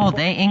possible.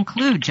 They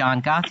include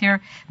John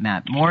Gothier,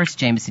 Matt Morris,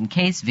 Jameson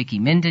Case, Vicki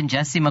Minden,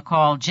 Jesse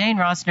McCall, Jane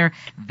Rossner,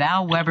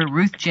 Val Weber,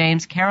 Ruth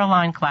James,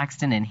 Caroline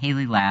Claxton, and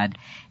Haley Ladd.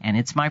 And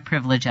it's my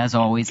privilege, as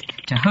always,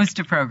 to host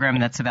a program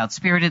that's about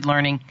spirited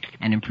learning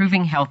and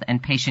improving health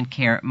and patient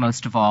care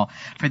most of all.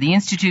 For the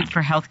Institute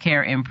for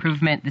Healthcare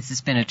Improvement, this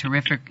has been a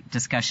terrific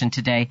discussion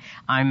today.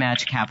 I'm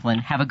Madge Kaplan.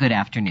 Have a good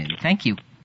afternoon. Thank you.